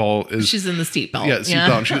crystal ball is She's in the seatbelt. yeah,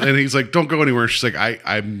 seatbelt. And he's like, don't go anywhere. She's like,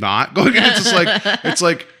 I'm not going. It's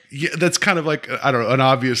like, yeah, that's kind of like, I don't know, an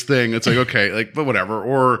obvious thing. It's like, okay, like, but whatever.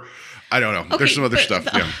 Or I don't know. Okay, there's some other but stuff.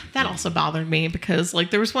 That also bothered me because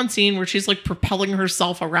like there was one scene where she's like propelling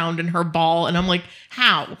herself around in her ball. And I'm like,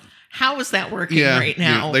 how? How is that working right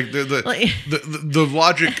now? Yeah. Like the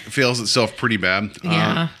logic fails itself pretty bad.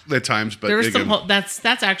 At times, but there's again, that's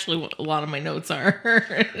actually what a lot of my notes are.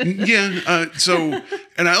 yeah. So,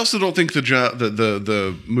 and I also don't think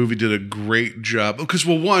the movie did a great job because,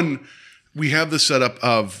 well, one, we have the setup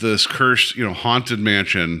of this cursed, haunted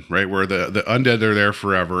mansion, right, where the undead are there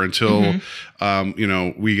forever until,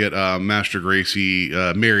 we get Master Gracie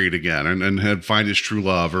married again and find his true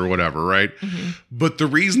love or whatever, right? But the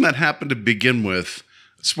reason that happened to begin with,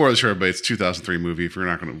 spoilers for everybody, it's a 2003 movie. If you're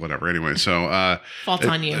not going to, whatever. Anyway, so fault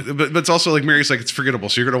on you. But it's also like Mary's like it's forgettable,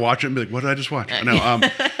 so you're going to watch it and be like, what did I just watch? No.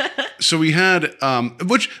 So we had,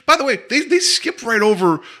 which, by the way, they skipped right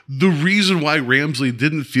over the reason why Ramsley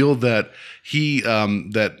didn't feel that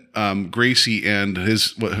Gracie and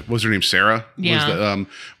his, what was her name, Sarah? Yeah. Was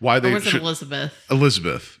why they or was it Elizabeth?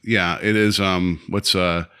 Elizabeth. Yeah, it is.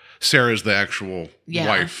 Sarah's the actual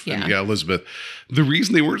wife. Yeah. And Elizabeth. The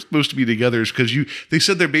reason they weren't supposed to be together is because they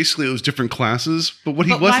said they're basically, it was different classes, but what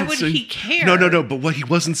he wasn't why would saying, he care? No. But what he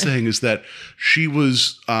wasn't saying is that she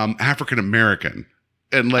was African American.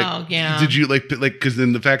 And like, did you like, because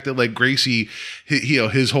then the fact that like Gracie,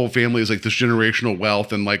 his whole family is like this generational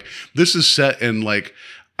wealth, and like this is set in like,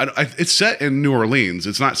 it's set in New Orleans.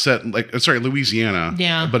 It's not set in Louisiana.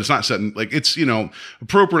 Yeah, but it's not set in like it's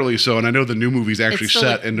appropriately so. And I know the new movie's actually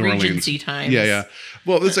set in New Regency Orleans. Times. Yeah.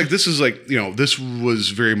 Well, it's like this is like this was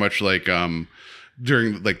very much like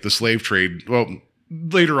during like the slave trade. Well,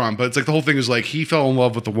 later on, but it's like the whole thing is like he fell in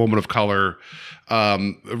love with a woman of color.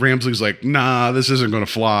 Ramsley's like, nah, this isn't going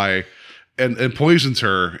to fly, and poisons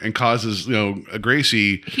her and causes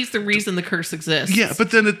Gracie. He's the reason the curse exists. Yeah,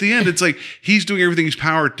 but then at the end, it's like he's doing everything in his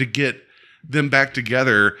power to get them back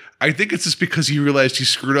together. I think it's just because he realized he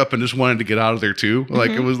screwed up and just wanted to get out of there too.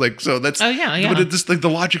 Like it was like so that's oh yeah. But it just like the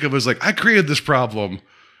logic of it was like I created this problem.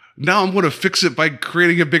 Now I'm going to fix it by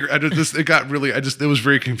creating a bigger. It got really. It was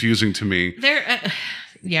very confusing to me. I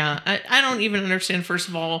don't even understand. First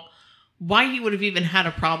of all, why he would have even had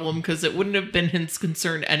a problem, because it wouldn't have been his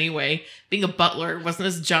concern anyway. Being a butler wasn't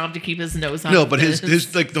his job to keep his nose on. No, but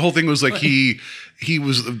his like the whole thing was like he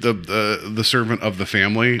was the servant of the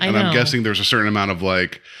family, and I'm guessing there's a certain amount of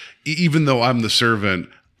like, even though I'm the servant,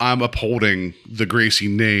 I'm upholding the Gracie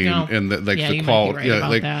name and the quality.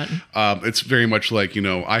 It's very much like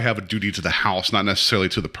I have a duty to the house, not necessarily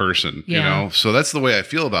to the person. So that's the way I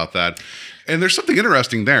feel about that. And there's something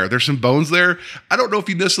interesting there. There's some bones there. I don't know if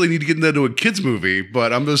you necessarily need to get into a kids movie,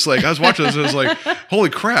 but I'm just like, I was watching this and I was like, holy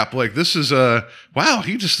crap. Like this is wow.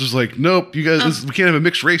 He just was like, nope, you guys, we can't have a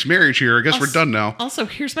mixed race marriage here. I guess we're done now. Also,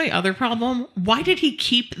 here's my other problem. Why did he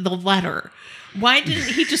keep the letter? Why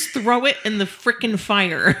didn't he just throw it in the frickin'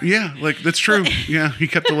 fire? Yeah, like that's true. Yeah, he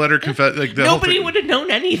kept the letter like the Nobody would have known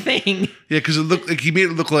anything. Yeah, because it looked like he made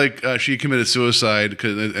it look like she committed suicide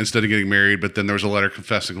instead of getting married. But then there was a letter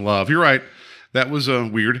confessing love. You're right. That was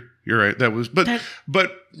weird. You're right. That was, but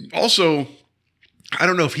also, I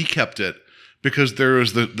don't know if he kept it because there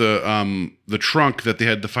was the trunk that they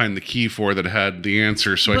had to find the key for that had the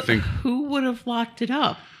answer. So I think who would have locked it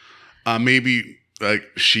up? Maybe like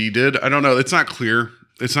she did. I don't know. It's not clear.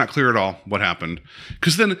 It's not clear at all what happened.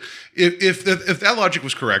 Because then, if that logic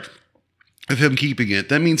was correct, of him keeping it,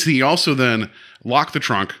 that means he also then locked the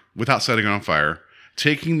trunk without setting it on fire,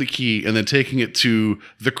 taking the key and then taking it to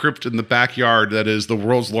the crypt in the backyard that is the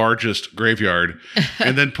world's largest graveyard,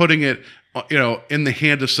 and then putting it, in the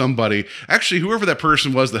hand of somebody. Actually, whoever that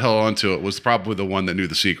person was that held onto it was probably the one that knew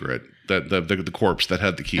the secret. That the corpse that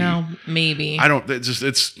had the key. Oh, maybe. I don't.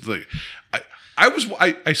 It's like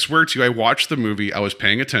I swear to you, I watched the movie. I was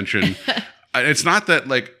paying attention. It's not that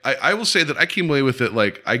like I will say that I came away with it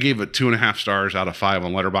like I gave it 2.5 stars out of 5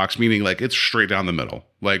 on Letterboxd, meaning like it's straight down the middle.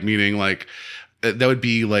 Like meaning like that would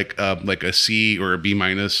be like a C or a B-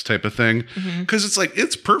 type of thing, because it's like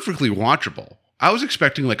it's perfectly watchable. I was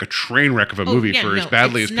expecting like a train wreck of a movie as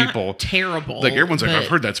badly as people. Terrible. Like everyone's like, I've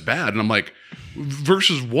heard that's bad, and I'm like,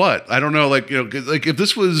 versus what? I don't know. Like like if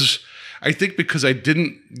this was, I think because I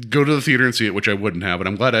didn't go to the theater and see it, which I wouldn't have, and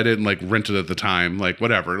I'm glad I didn't like rent it at the time. Like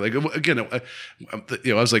whatever. Like again, I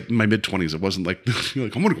was like in my mid-20s. It wasn't like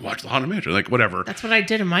like I'm gonna go watch the Haunted Mansion. Like whatever. That's what I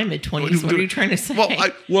did in my mid-20s. What are you trying to say?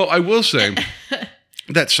 Well, I will say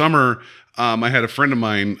that summer, I had a friend of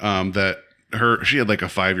mine that. She had like a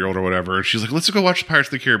 5-year-old or whatever, and she's like, let's go watch Pirates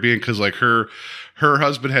of the Caribbean, because like her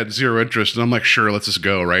husband had zero interest, and I'm like, sure, let's just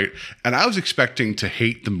go, right? And I was expecting to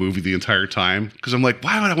hate the movie the entire time, because I'm like,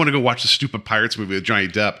 why would I want to go watch the stupid Pirates movie with Johnny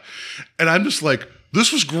Depp? And I'm just like,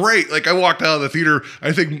 this was great. Like I walked out of the theater,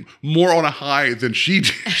 I think more on a high than she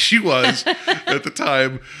was at the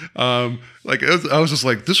time. Like I was just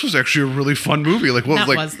like, this was actually a really fun movie. Like what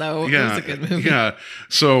was though? Yeah, it was a good movie. Yeah.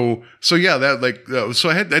 So yeah, that like so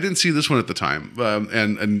I didn't see this one at the time,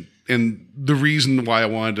 and the reason why I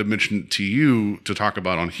wanted to mention it to you to talk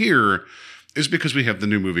about on here is because we have the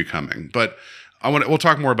new movie coming. But we'll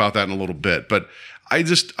talk more about that in a little bit. But I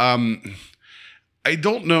just I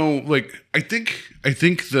don't know. Like, I think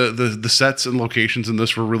the sets and locations in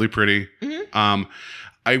this were really pretty. Mm-hmm.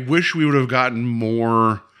 I wish we would have gotten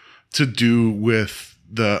more to do with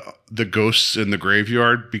the ghosts in the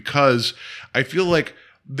graveyard, because I feel like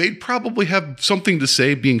they'd probably have something to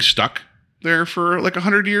say being stuck there for like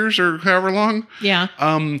 100 years or however long. Yeah.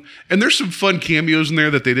 And there's some fun cameos in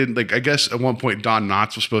there that they didn't like. I guess at one point Don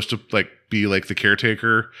Knotts was supposed to like be like the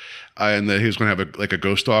caretaker, and that he was going to have a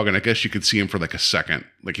ghost dog, and I guess you could see him for like a second.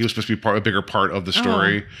 Like he was supposed to be a bigger part of the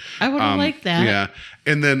story. I would have liked that. Yeah.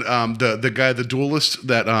 And then the guy, the duelist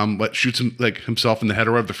that shoots him like himself in the head,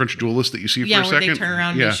 or the French duelist that you see for a second. Yeah, where they turn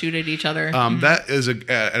around and shoot at each other. That is an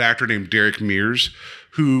actor named Derek Mears,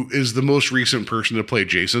 who is the most recent person to play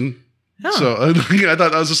Jason. Oh. So I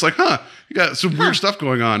thought I was just like, you got some weird stuff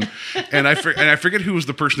going on, and I forget who was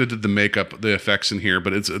the person that did the makeup, the effects in here,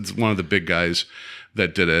 but it's one of the big guys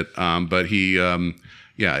that did it. But he, I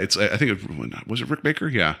think was it Rick Baker?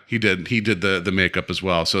 Yeah, he did the makeup as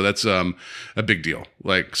well. So that's a big deal.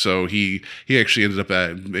 Like, so he actually ended up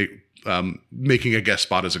making a guest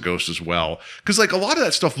spot as a ghost as well, because like a lot of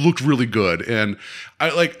that stuff looked really good. And I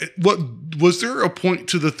like, what was there a point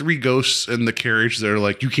to the 3 ghosts in the carriage that are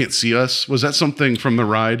like, you can't see us? Was that something from the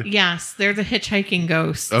ride? Yes, they're the hitchhiking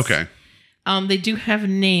ghosts. Okay. They do have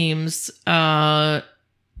names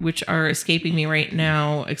which are escaping me right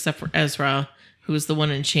now, except for Ezra, who's the one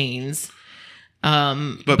in chains.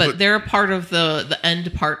 But they're a part of the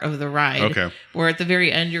end part of the ride. Okay. Where at the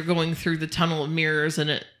very end you're going through the tunnel of mirrors,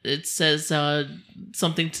 and it says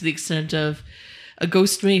something to the extent of, a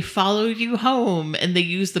ghost may follow you home, and they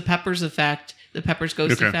use the Pepper's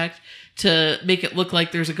ghost effect to make it look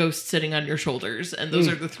like there's a ghost sitting on your shoulders, and those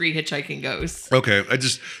are the 3 hitchhiking ghosts. Okay,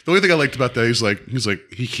 the only thing I liked about that, he's like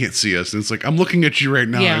he can't see us, and it's like, I'm looking at you right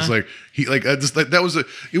now. Yeah. It's like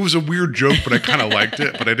it was a weird joke, but I kind of liked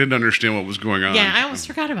it, but I didn't understand what was going on. Yeah, I almost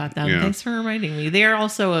forgot about that. Yeah. Thanks for reminding me. They are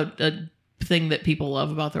also a thing that people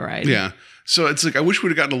love about the ride. Yeah. So it's like, I wish we'd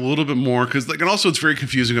have gotten a little bit more, because like, and also it's very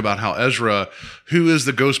confusing about how Ezra, who is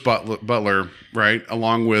the ghost butler, right,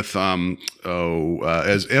 along with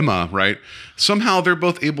as Emma, right, somehow they're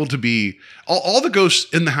both able to be all the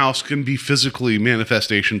ghosts in the house can be physically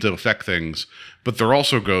manifestation to affect things, but they're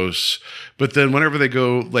also ghosts. But then whenever they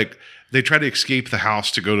go, like, they try to escape the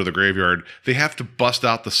house to go to the graveyard, they have to bust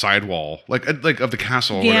out the sidewall, like of the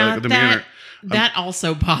castle, Yeah, or the manor. that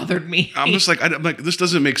also bothered me. I'm just like, I'm like, this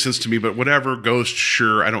doesn't make sense to me, but whatever, ghost,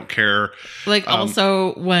 sure, I don't care. Like,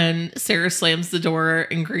 also, when Sarah slams the door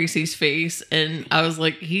in Gracie's face, and I was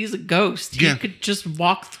like, he's a ghost. He could just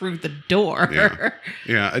walk through the door.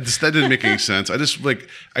 Yeah, that didn't make any sense. I just, like,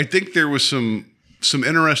 I think there was some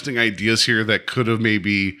interesting ideas here that could have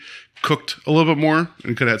maybe cooked a little bit more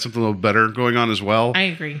and could have had something a little better going on as well. I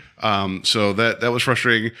agree. So that was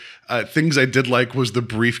frustrating. Things I did like was the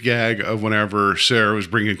brief gag of whenever Sarah was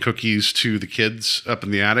bringing cookies to the kids up in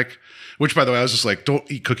the attic, which, by the way, I was just like, don't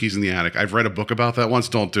eat cookies in the attic. I've read a book about that once.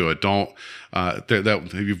 Don't do it. Don't.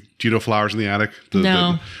 Do you know flowers in the attic?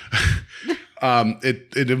 No.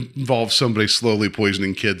 It involves somebody slowly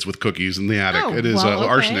poisoning kids with cookies in the attic. Oh, it is well, okay.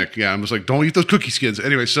 arsenic. Yeah, I'm just like, don't eat those cookies, kids.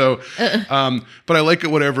 Anyway, so, but I like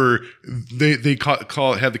it whenever they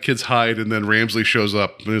have the kids hide, and then Ramsley shows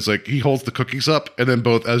up, and it's like he holds the cookies up, and then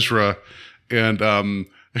both Ezra and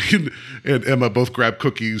and Emma both grab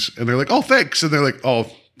cookies, and they're like, oh, thanks, and they're like,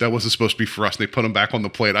 oh, that wasn't supposed to be for us. And they put them back on the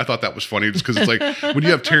plate. I thought that was funny just because it's like when you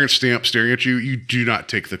have Terrence Stamp staring at you, you do not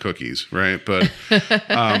take the cookies, right? But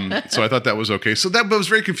so I thought that was okay. So that was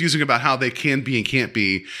very confusing about how they can be and can't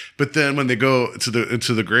be. But then when they go into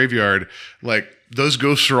the graveyard, like those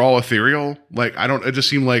ghosts are all ethereal. Like it just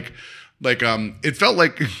seemed like it felt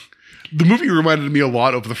like the movie reminded me a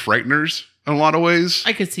lot of The Frighteners in a lot of ways.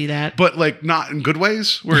 I could see that, but like not in good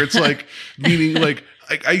ways. Where it's like meaning like.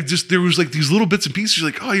 There was like these little bits and pieces.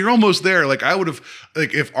 You're like, oh, you're almost there. Like I would have,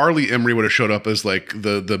 like if Arlie Emery would have showed up as like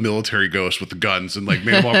the military ghost with the guns and like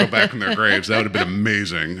made them all go back in their graves, that would have been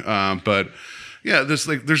amazing. But yeah, there's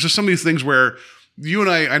just some of these things where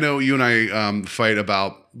I know you and I fight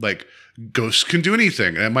about like ghosts can do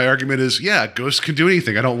anything. And my argument is, yeah, ghosts can do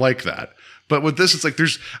anything. I don't like that. But with this, it's like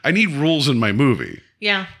I need rules in my movie.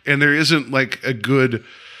 Yeah. And there isn't like a good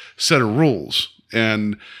set of rules.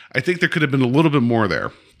 And I think there could have been a little bit more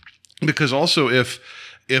there, because also if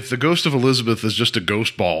the ghost of Elizabeth is just a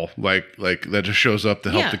ghost ball, like that just shows up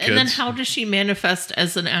to help the kids, and then how does she manifest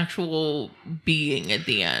as an actual being at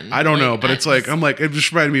the end? I don't know, but it's like it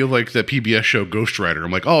just reminded me of like that PBS show Ghost Rider.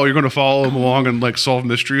 I'm like, oh, you're going to follow him along and like solve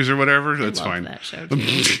mysteries or whatever. That's fine. That show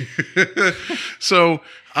too. So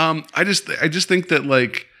I just think that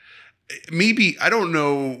like. Maybe I don't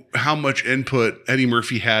know how much input Eddie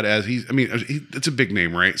Murphy had it's a big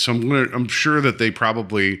name, right? So I'm sure that they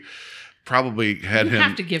probably had him. You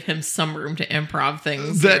have to give him some room to improv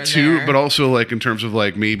things. That too, but also like in terms of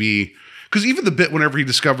like maybe because even the bit whenever he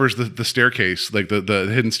discovers the staircase, like the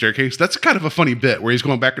hidden staircase, that's kind of a funny bit where he's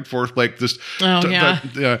going back and forth like this. Oh yeah,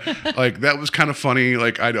 like that was kind of funny.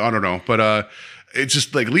 Like I don't know, but it's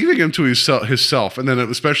just like leaving him to himself, and then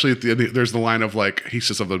especially at the end, there's the line of like he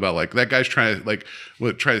says something about like that guy's trying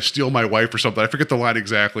to steal my wife or something. I forget the line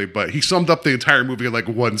exactly, but he summed up the entire movie in like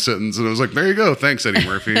one sentence, and it was like, there you go, thanks Eddie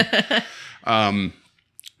Murphy.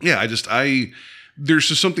 There's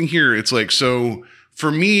just something here. It's like so. For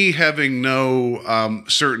me, having no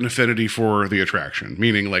certain affinity for the attraction,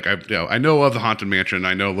 meaning like I know of the Haunted Mansion,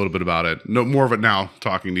 I know a little bit about it, know more of it now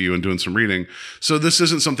talking to you and doing some reading. So this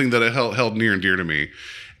isn't something that I held near and dear to me.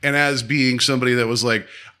 And as being somebody that was like,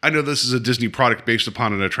 I know this is a Disney product based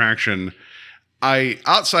upon an attraction.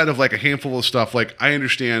 Outside of like a handful of stuff, like I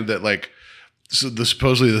understand that like. So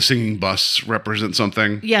supposedly the singing bus represent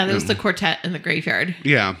something. Yeah, there's the quartet in the graveyard.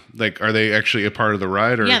 Yeah, like are they actually a part of the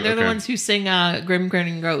ride? Or yeah, they're the ones who sing "Grim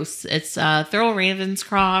Grinning Ghosts." It's Thurl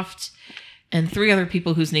Ravenscroft and three other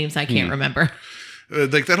people whose names I can't remember.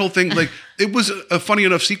 Like that whole thing, like it was a funny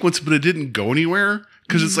enough sequence, but it didn't go anywhere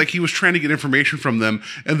because it's like he was trying to get information from them,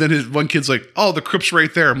 and then his one kid's like, "Oh, the crypt's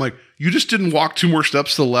right there." I'm like, "You just didn't walk 2 more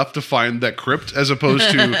steps to the left to find that crypt," as opposed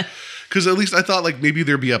to. Because at least I thought like maybe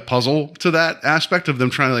there'd be a puzzle to that aspect of them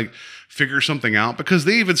trying to like figure something out. Because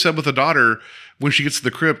they even said with the daughter, when she gets to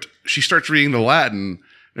the crypt, she starts reading the Latin.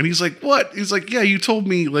 And he's like, what? He's like, yeah, you told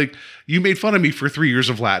me, like, you made fun of me for 3 years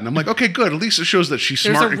of Latin. I'm like, okay, good. At least it shows that she's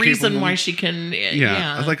smart and capable. There's a reason why she can,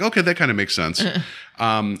 I was like, okay, that kind of makes sense.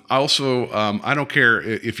 I don't care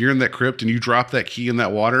if you're in that crypt and you drop that key in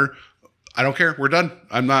that water. I don't care. We're done.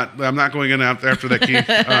 I'm not going in after that key.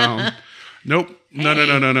 Nope.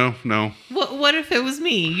 No. What if it was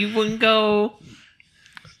me? You wouldn't go.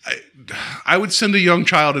 I would send a young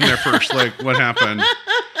child in there first. Like, what happened?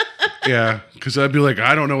 Yeah, because I'd be like,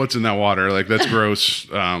 I don't know what's in that water. Like, that's gross.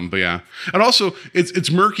 But yeah, and also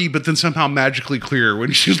it's murky, but then somehow magically clear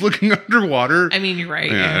when she's looking underwater. I mean, you're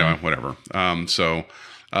right. Yeah. Anyway, whatever. So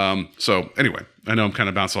anyway, I know I'm kind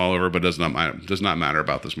of bouncing all over, but does not matter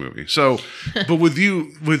about this movie. So, but with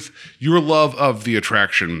your love of the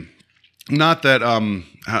attraction, not that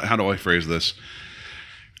how do I phrase this?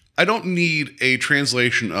 I don't need a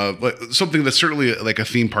translation of something that's certainly like a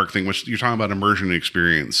theme park thing, which you're talking about immersion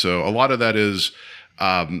experience. So a lot of that is,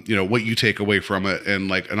 what you take away from it,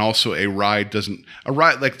 and also a ride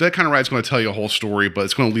like that kind of ride's going to tell you a whole story, but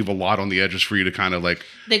it's going to leave a lot on the edges for you to kind of like.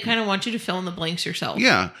 They kind of want you to fill in the blanks yourself.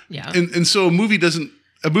 Yeah, and so a movie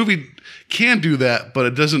can do that, but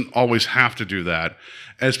it doesn't always have to do that.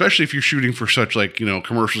 And especially if you're shooting for such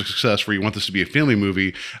commercial success where you want this to be a family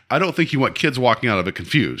movie, I don't think you want kids walking out of it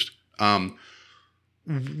confused.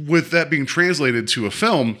 With that being translated to a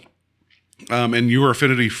film, and your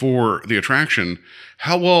affinity for the attraction,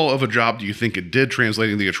 how well of a job do you think it did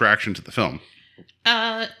translating the attraction to the film?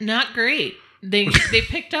 Not great. They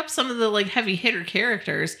picked up some of the heavy hitter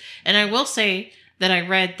characters, and I will say that I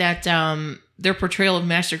read that their portrayal of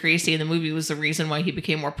Master Gracie in the movie was the reason why he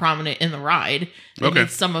became more prominent in the ride. They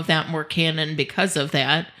made some of that more canon because of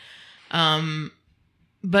that.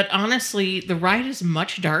 But honestly, the ride is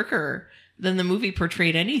much darker than the movie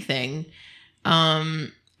portrayed anything.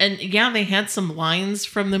 And yeah, they had some lines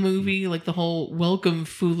from the movie, like the whole "Welcome,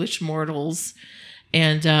 foolish mortals,"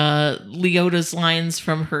 and Leota's lines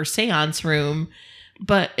from her seance room.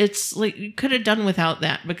 But it's like you could have done without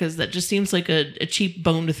that, because that just seems like a cheap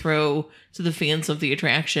bone to throw to the fans of the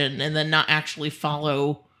attraction, and then not actually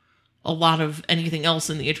follow a lot of anything else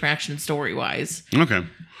in the attraction story-wise. Okay.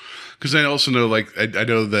 Because I also know, I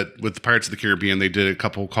know that with the Pirates of the Caribbean, they did a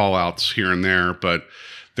couple call-outs here and there, but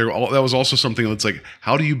that was also something that's like,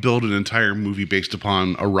 how do you build an entire movie based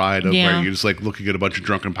upon a ride of where you're just looking at a bunch of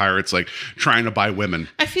drunken pirates trying to buy women?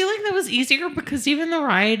 I feel like that was easier because even the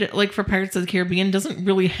ride for Pirates of the Caribbean doesn't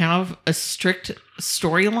really have a strict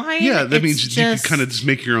storyline. Yeah, that means you can kind of just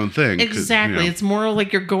make your own thing. Exactly. It's more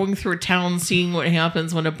like you're going through a town seeing what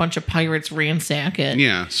happens when a bunch of pirates ransack it.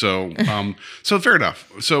 Yeah, so so fair enough.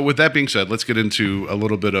 So with that being said, let's get into a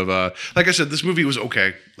little bit of like I said, this movie was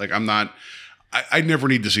okay. I never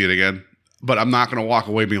need to see it again, but I'm not going to walk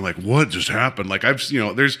away being like, what just happened?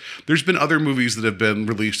 There's been other movies that have been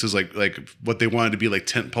released as like what they wanted to be like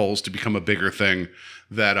tent poles to become a bigger thing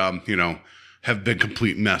that, have been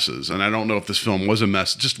complete messes. And I don't know if this film was a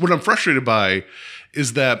mess. Just what I'm frustrated by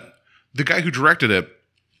is that the guy who directed it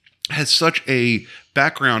has such a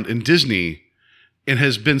background in Disney and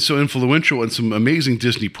has been so influential in some amazing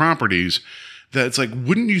Disney properties that it's like,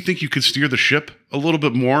 wouldn't you think you could steer the ship a little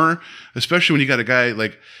bit more? Especially when you got a guy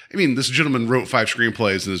this gentleman wrote 5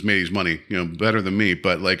 screenplays and has made his money, better than me.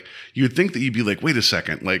 But you would think that you'd be like, wait a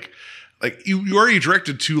second, you already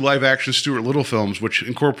directed 2 live action Stuart Little films, which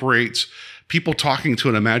incorporates people talking to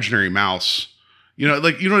an imaginary mouse. You know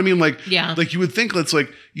what I mean? Yeah. You would think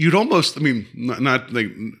you'd almost, not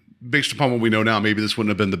based upon what we know now, maybe this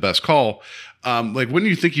wouldn't have been the best call. Wouldn't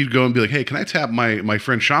you think you'd go and be like, hey, can I tap my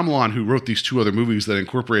friend Shyamalan, who wrote these 2 other movies that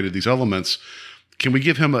incorporated these elements? Can we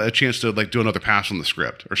give him a chance to do another pass on the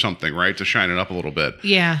script or something, right? To shine it up a little bit.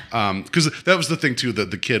 Yeah. Because that was the thing too,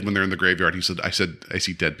 the kid, when they're in the graveyard, he said, I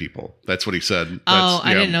see dead people. That's what he said.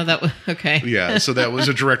 I didn't know that. Okay. Yeah. So that was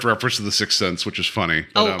a direct reference to The Sixth Sense, which is funny.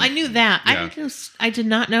 But, I knew that. Yeah. I did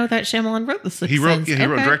not know that Shyamalan wrote The Sixth Sense. He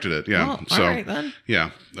directed it. Yeah. Oh, all right then.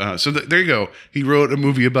 Yeah. So there you go. He wrote a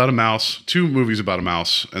movie about a mouse, 2 movies about a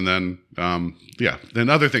mouse, and then then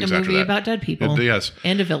other things after that. A movie about dead people. Yes.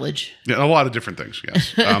 And a village. Yeah, a lot of different things,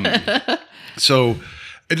 yes. So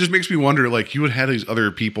it just makes me wonder, you would have these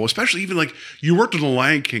other people, especially even you worked on The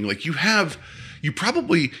Lion King, you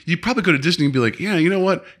probably go to Disney and be like, yeah, you know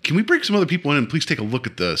what? Can we bring some other people in and please take a look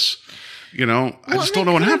at this? I just don't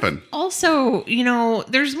know what happened. Also,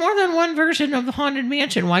 there's more than one version of the Haunted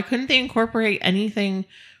Mansion. Why couldn't they incorporate anything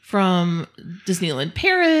from Disneyland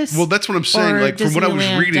Paris? Well, that's what I'm saying. From what I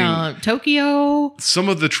was reading, Tokyo. Some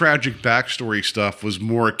of the tragic backstory stuff was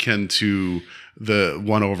more akin to the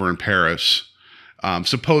one over in Paris.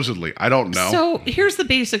 Supposedly, I don't know. So here's the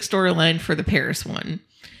basic storyline for the Paris one.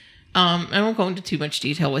 I won't go into too much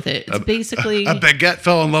detail with it. It's basically a baguette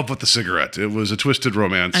fell in love with the cigarette. It was a twisted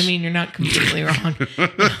romance. I mean, you're not completely wrong. No,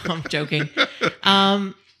 I'm joking.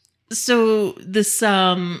 So this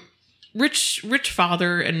rich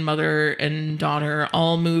father and mother and daughter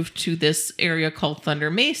all moved to this area called Thunder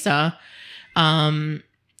Mesa. And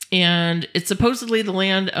it's supposedly the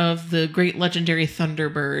land of the great legendary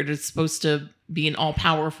Thunderbird. It's supposed to be an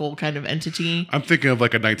all-powerful kind of entity. I'm thinking of a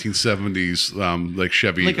 1970s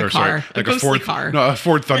Chevy, a car, a Ford car. No, a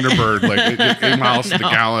Ford Thunderbird, 8 miles to the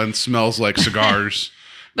gallon, smells like cigars.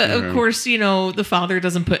 But of course, the father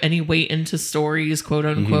doesn't put any weight into stories, quote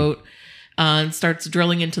unquote. and starts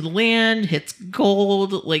drilling into the land, hits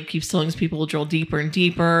gold, like keeps telling his people to drill deeper and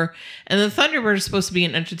deeper. And the Thunderbird is supposed to be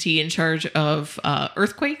an entity in charge of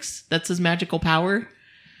earthquakes. That's his magical power.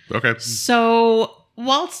 Okay. So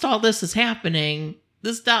whilst all this is happening,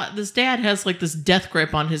 this dad has like this death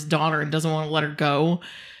grip on his daughter and doesn't want to let her go.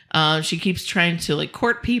 She keeps trying to like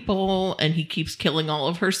court people, and he keeps killing all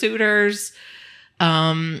of her suitors.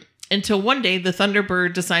 Until one day, the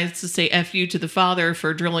Thunderbird decides to say F you to the father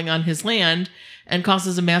for drilling on his land and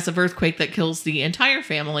causes a massive earthquake that kills the entire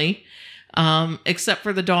family, except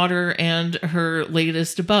for the daughter and her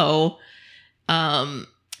latest beau. And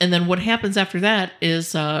then what happens after that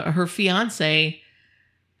is her fiance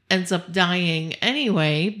ends up dying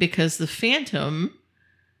anyway because the Phantom,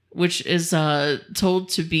 which is told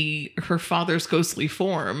to be her father's ghostly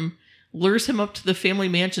form, lures him up to the family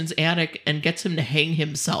mansion's attic and gets him to hang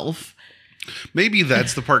himself. Maybe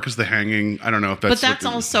that's the part because the hanging. I don't know if that's. But that's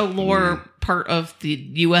also lore part of the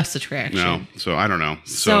U.S. attraction. No, so I don't know.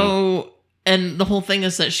 So, and the whole thing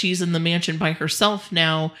is that she's in the mansion by herself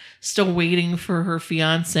now, still waiting for her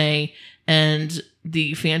fiance, and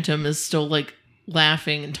the Phantom is still like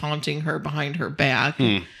laughing and taunting her behind her back.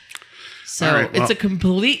 So right, well, it's a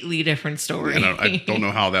completely different story. I don't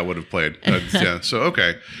know how that would have played. Yeah. So,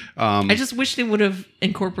 okay. I just wish they would have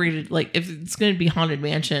incorporated, like, if it's going to be Haunted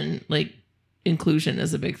Mansion, like, inclusion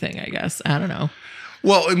is a big thing, I guess. I don't know.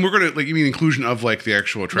 Well, and we're going to, like, you mean inclusion of, like, the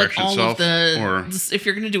actual attraction all itself? Or if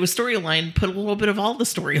you're going to do a storyline, put a little bit of all the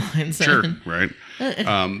storylines sure, in. Right.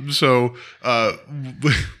 So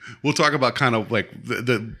we'll talk about kind of, like,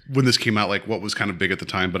 the when this came out, like, what was kind of big at the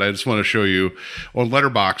time. But I just want to show you on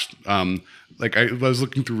Letterboxd, like I was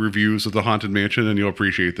looking through reviews of the Haunted Mansion, and you'll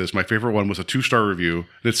appreciate this. My favorite one was a 2-star review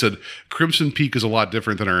that said, Crimson Peak is a lot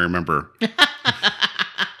different than I remember.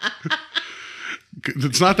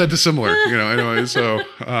 It's not that dissimilar, anyway. So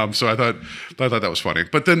I thought that was funny.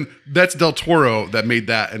 But then that's Del Toro that made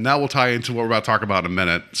that, and that will tie into what we're about to talk about in a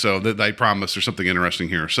minute. So that I promise there's something interesting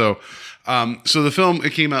here. So the film,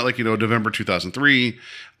 it came out November 2003.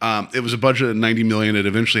 It was a budget of $90 million. It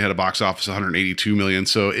eventually had a box office of $182 million.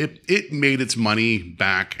 So it made its money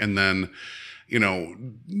back, and then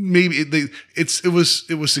maybe it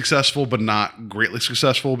was successful, but not greatly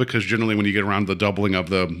successful, because generally when you get around the doubling of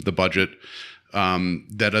the budget,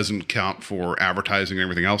 that doesn't count for advertising and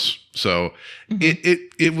everything else. So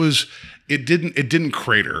it didn't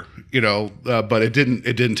crater, but it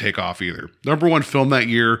didn't take off either. Number one film that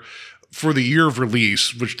year for the year of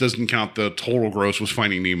release, which doesn't count the total gross, was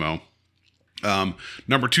Finding Nemo.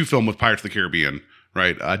 Number two film was Pirates of the Caribbean,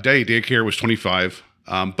 right? Day Daycare was 25.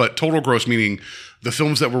 But total gross, meaning the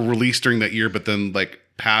films that were released during that year, but then like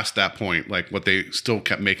past that point, like what they still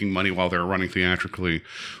kept making money while they were running theatrically,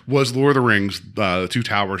 was Lord of the Rings, The Two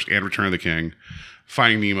Towers, and Return of the King,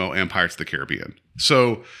 Finding Nemo, and Pirates of the Caribbean.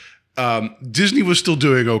 So Disney was still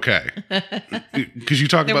doing okay, because you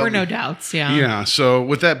talk about there were no doubts. Yeah. So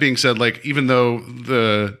with that being said, like even though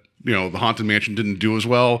the Haunted Mansion didn't do as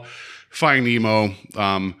well, Finding Nemo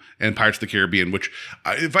and Pirates of the Caribbean, which,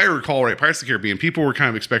 if I recall right, Pirates of the Caribbean, people were kind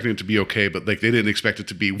of expecting it to be okay, but like they didn't expect it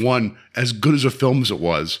to be as good as a film as it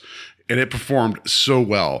was, and it performed so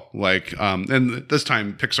well. Like, and this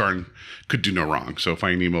time Pixar could do no wrong. So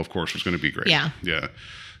Finding Nemo, of course, was going to be great. Yeah.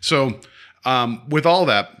 So with all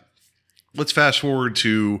that, let's fast forward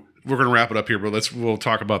to, we're going to wrap it up here, but we'll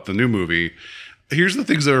talk about the new movie. Here's the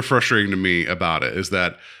things that are frustrating to me about it is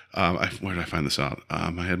that, where did I find this out?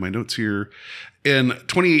 I had my notes here. In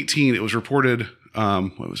 2018, it was reported,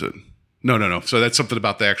 what was it? No. So that's something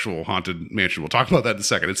about the actual Haunted Mansion. We'll talk about that in a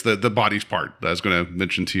second. It's the bodies part that I was going to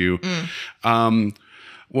mention to you.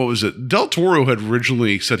 What was it? Del Toro had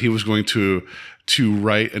originally said he was going to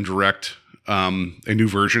write and direct a new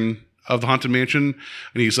version of the Haunted Mansion,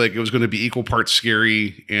 and he's like, it was going to be equal parts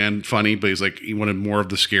scary and funny, but he's like, he wanted more of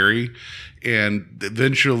the scary. And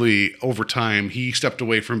eventually, over time, he stepped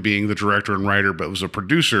away from being the director and writer, but was a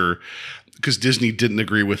producer, because Disney didn't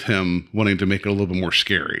agree with him wanting to make it a little bit more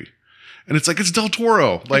scary. And it's like, it's Del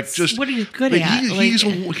Toro. Like, what are you good like, at?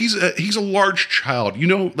 He's a large child.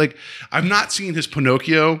 Like, I've not seen his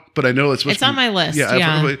Pinocchio, but I know it's on my list.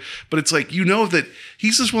 Yeah. But it's like, that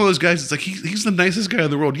he's just one of those guys. It's like, he's the nicest guy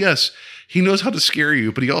in the world. Yes, he knows how to scare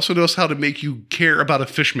you, but he also knows how to make you care about a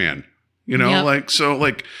fish man. Yep.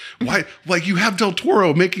 Why? Like, you have Del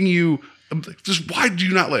Toro making you. Just why do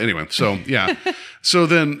you not let anyway? So yeah. So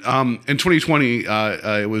then in 2020,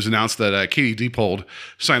 it was announced that Katie Dippold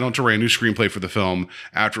signed on to write a new screenplay for the film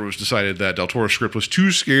after it was decided that Del Toro's script was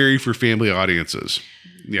too scary for family audiences.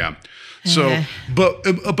 Yeah. So, but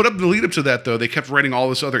up the lead up to that, though, they kept writing all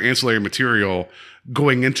this other ancillary material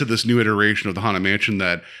going into this new iteration of the Haunted Mansion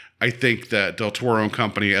that I think that Del Toro and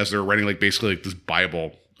company, as they're writing basically this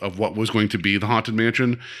Bible of what was going to be the Haunted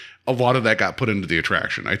Mansion, a lot of that got put into the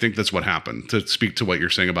attraction. I think that's what happened. To speak to what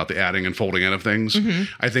you're saying about the adding and folding in of things,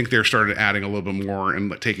 I think they started adding a little bit more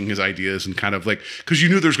and taking his ideas and kind of because you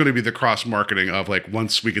knew there's going to be the cross marketing of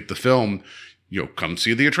once we get the film, come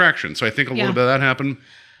see the attraction. So I think a little bit of that happened.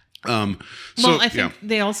 I think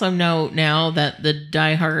they also know now that the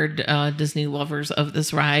diehard Disney lovers of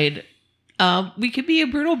this ride, we could be a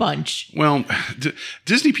brutal bunch. Well,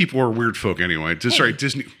 Disney people are weird folk anyway. Sorry,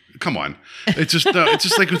 Disney. Come on, it's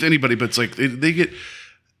just like with anybody, but it's they get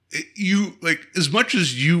you as much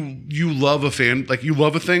as you love a fan, you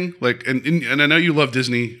love a thing, and I know you love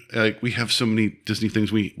Disney. We have so many Disney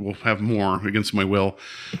things. We will have more against my will.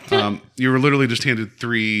 You were literally just handed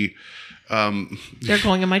 3. They're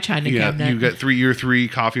going in my china cabinet. You got 3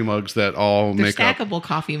 coffee mugs that all They're make stackable up.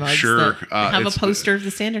 coffee mugs. Sure, that have a poster of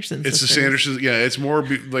the Sanderson sisters. It's the Sandersons. Yeah, it's more I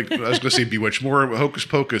was going to say Bewitched, more hocus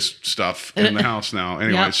pocus stuff in the house now.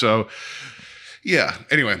 Anyway, so yeah.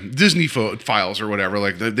 Anyway, Disney files or whatever.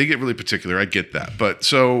 They get really particular. I get that, but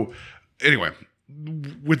so anyway.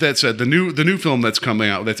 With that said, the new film that's coming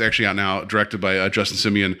out, that's actually out now, directed by Justin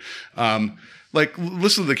Simeon.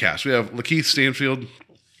 Listen to the cast. We have Lakeith Stanfield.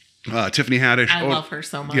 Tiffany Haddish. I love her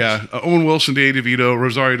so much. Yeah. Owen Wilson, Danny DeVito,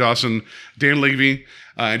 Rosario Dawson, Dan Levy,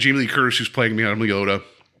 and Jamie Lee Curtis, who's playing Madame Leota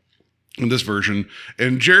in this version.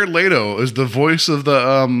 And Jared Leto is the voice of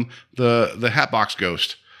the Hatbox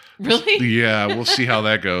Ghost. Really? Yeah, we'll see how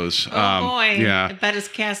that goes. Oh boy. Yeah. I bet his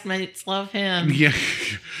castmates love him. Yeah.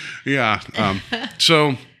 Yeah.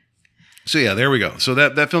 So yeah, there we go. So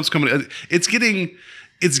that film's coming.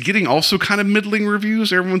 It's getting also kind of middling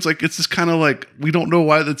reviews. Everyone's it's just kind of we don't know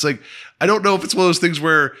why. That's I don't know if it's one of those things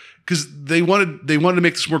where, because they wanted to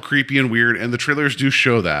make this more creepy and weird, and the trailers do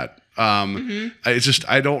show that.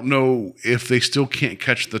 I don't know if they still can't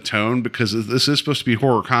catch the tone, because this is supposed to be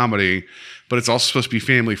horror comedy, but it's also supposed to be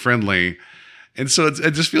family friendly, and so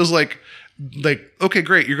it just feels like okay,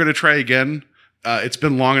 great, you're going to try again. It's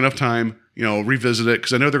been long enough time. Revisit it,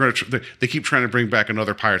 because I know they're going to. They keep trying to bring back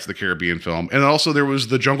another Pirates of the Caribbean film, and also there was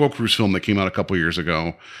the Jungle Cruise film that came out a couple years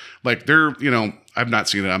ago. They're, I've not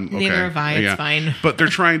seen it. I'm okay. Neither have I. It's fine. But they're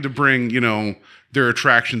trying to bring, their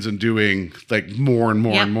attractions and doing more and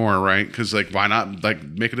more and more, right? Because why not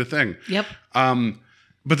make it a thing? Yep.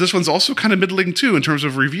 But this one's also kind of middling too in terms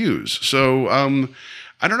of reviews. So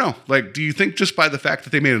I don't know. Do you think just by the fact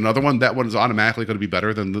that they made another one, that one is automatically going to be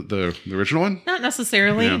better than the original one? Not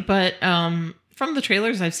necessarily, but from the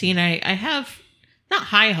trailers I've seen, I have not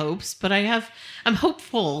high hopes, but I'm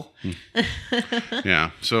hopeful.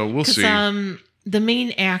 Yeah, so we'll see. The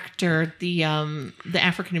main actor, the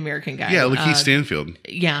African American guy, Lakeith Stanfield.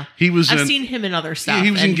 Yeah, I've seen him in other stuff. Yeah, he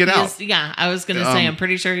was in Get Out. I was going to say, I'm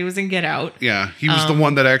pretty sure he was in Get Out. Yeah, he was the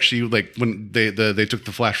one that actually when they took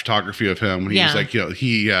the flash photography of him. He was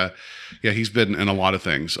he's been in a lot of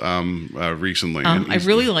things recently. I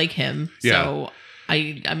really like him. Yeah. So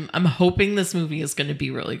I'm hoping this movie is going to be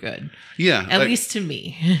really good. Yeah, at least to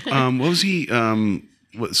me. What was he?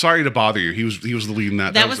 Sorry to bother you. He was the lead in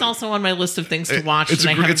that. That was also on my list of things to watch. It's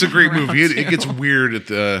a great movie. It gets weird at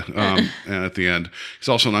the end. He's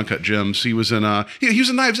also in Uncut Gems. He was in he was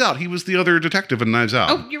in Knives Out. He was the other detective in Knives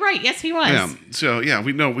Out. Oh, you're right. Yes, he was. Yeah. So yeah,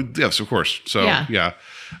 yes, of course. So yeah.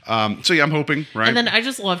 So yeah, I'm hoping, right? And then I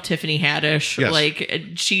just love Tiffany Haddish.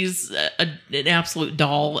 Yes. She's an absolute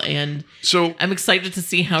doll, and so I'm excited to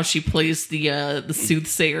see how she plays the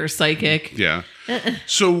soothsayer psychic. Yeah.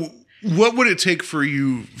 So what would it take for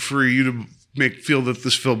you to feel that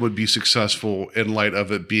this film would be successful in light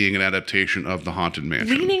of it being an adaptation of the Haunted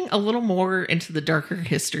Mansion? Leaning a little more into the darker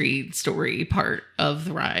history story part of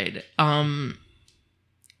the ride.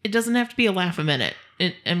 It doesn't have to be a laugh a minute.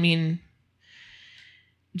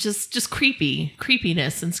 Just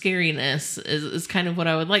creepiness and scariness is kind of what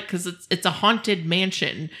I would like, because it's a haunted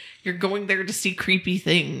mansion. You're going there to see creepy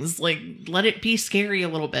things. Let it be scary a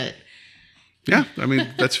little bit. Yeah,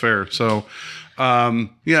 that's fair. So,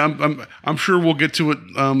 I'm sure we'll get to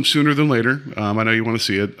it sooner than later. I know you want to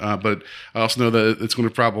see it, but I also know that it's going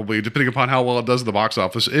to probably, depending upon how well it does at the box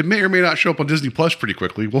office, it may or may not show up on Disney Plus pretty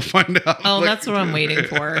quickly. We'll find out. Oh, that's what I'm waiting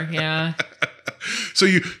for. Yeah. So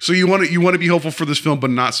you want to be hopeful for this film, but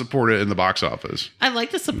not support it in the box office. I like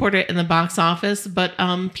to support it in the box office, but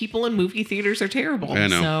people in movie theaters are terrible. I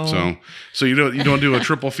know. So you don't do a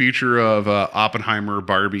triple feature of Oppenheimer,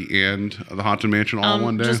 Barbie, and the Haunted Mansion all in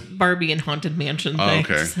one day. Just Barbie and Haunted Mansion. Oh,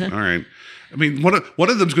 Thanks. okay, all right. I mean, one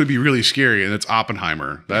of them's going to be really scary, and it's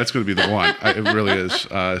Oppenheimer. That's going to be the one. It really is.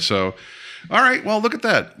 So, all right. Well, look at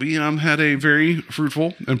that. We had a very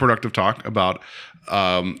fruitful and productive talk about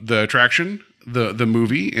the attraction, the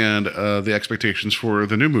movie, and the expectations for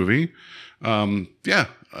the new movie.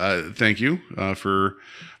 Thank you for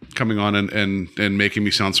coming on and making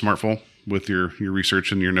me sound smartful with your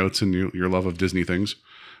research and your notes and your love of Disney things.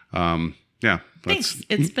 Thanks.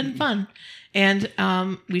 It's been fun. And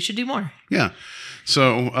we should do more. Yeah.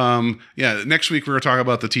 So, next week we're going to talk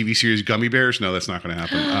about the TV series Gummy Bears. No, that's not going to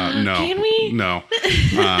happen. No. Can we? No.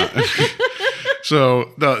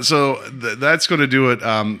 That's going to do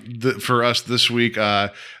it for us this week.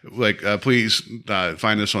 Please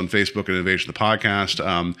find us on Facebook at Invasion the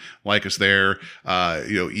Podcast. Like us there.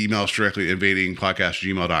 Email us directly at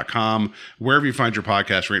invadingpodcast@gmail.com. Wherever you find your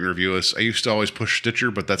podcast, rate and review us. I used to always push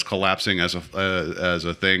Stitcher, but that's collapsing as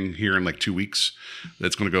a thing here in like 2 weeks.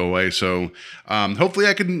 That's going to go away. So hopefully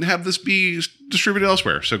I can have this be distributed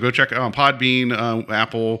elsewhere. So go check it out on Podbean,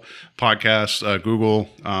 Apple Podcasts, Google,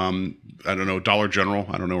 I don't know, Dollar General.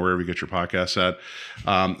 I don't know, wherever you get your podcasts at.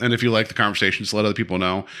 And if you like the conversations, let other people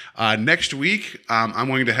know. Next week, I'm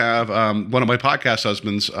going to have one of my podcast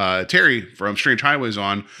husbands, Terry from Strange Highways,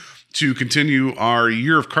 on to continue our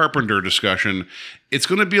Year of Carpenter discussion. It's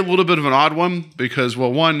going to be a little bit of an odd one because,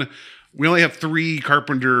 well, one, we only have 3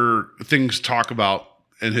 Carpenter things to talk about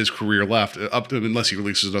in his career left, unless he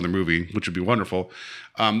releases another movie, which would be wonderful.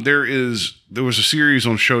 There was a series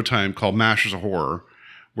on Showtime called Masters of Horror,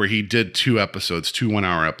 where he did 2 episodes, 2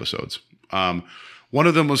 one-hour episodes. One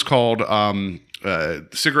of them was called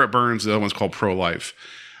Cigarette Burns. The other one's called Pro-Life.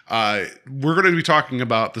 We're going to be talking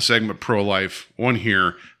about the segment Pro-Life on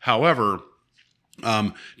here. However,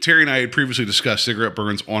 Terry and I had previously discussed cigarette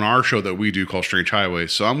burns on our show that we do called Strange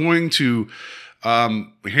Highways. So I'm going to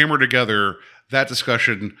hammer together that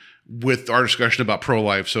discussion with our discussion about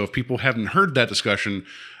pro-life. So if people haven't heard that discussion,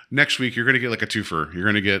 next week you're going to get like a twofer. You're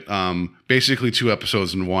going to get basically 2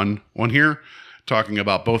 episodes in one on here, talking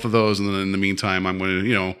about both of those. And then in the meantime, I'm going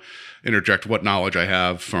to, interject what knowledge I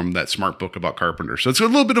have from that smart book about Carpenter. So it's a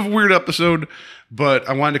little bit of a weird episode, but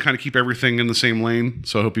I wanted to kind of keep everything in the same lane.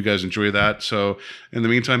 So I hope you guys enjoy that. So in the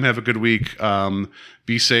meantime, have a good week.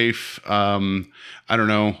 Be safe. I don't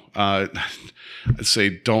know. I'd say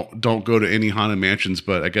don't go to any haunted mansions,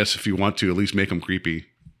 but I guess if you want to, at least make them creepy.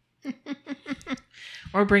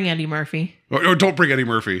 Or bring Eddie Murphy. Or don't bring Eddie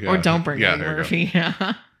Murphy. Yeah. Or don't bring Eddie Murphy.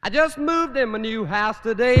 Yeah. I just moved in my new house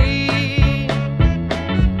today.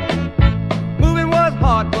 Moving was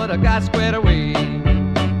hard, but I got squared away.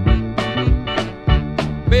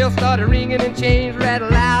 Bells started ringing and chains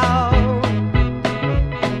rattled loud.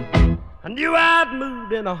 I knew I'd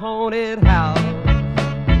moved in a haunted house.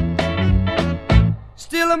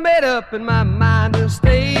 Still I made up in my mind to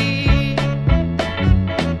stay.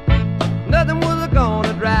 Nothing was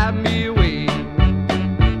gonna drive me away.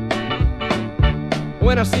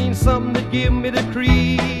 When I seen something that give me the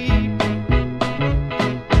creep,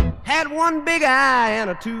 had one big eye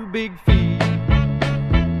and 2 big feet.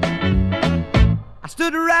 I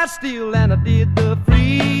stood right still and I did the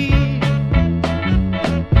freeze.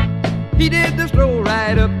 He did the stroll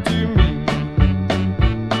right up to me,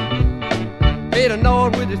 made a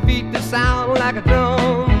noise with his feet that sound like a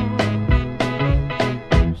drum.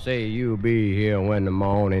 Say you'll be here when the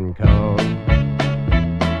morning comes.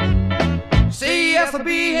 Say yes, I'll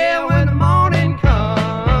be here when the morning comes.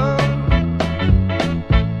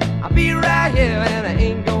 I'll be right here and I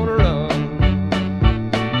ain't gonna run.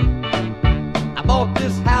 I bought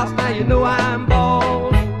this house, now you know I'm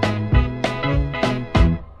boss.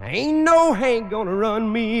 Ain't no Hank gonna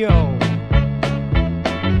run me off.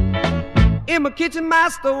 In my kitchen, my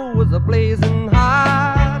stove was a-blazing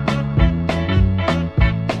hot.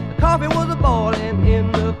 The coffee was a-boiling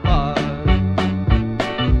in the pot.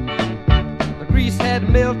 The grease had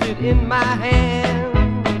melted in my hand.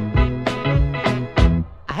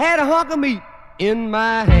 I had a hunk of meat in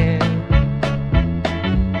my hand.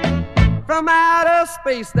 From outer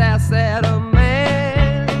space there sat a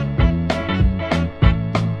man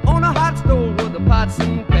on a hot stove with the pots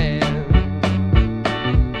and pans.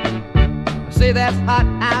 Say that's hot,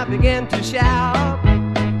 I began to shout.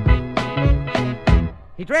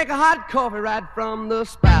 He drank a hot coffee right from the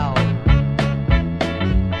spout.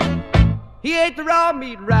 He ate the raw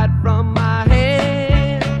meat right from my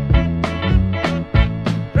hand.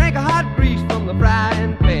 Drank a hot grease from the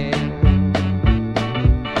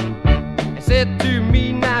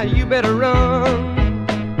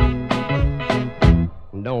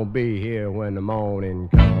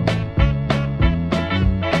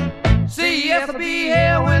See, yes, I'll be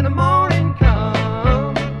here when the morning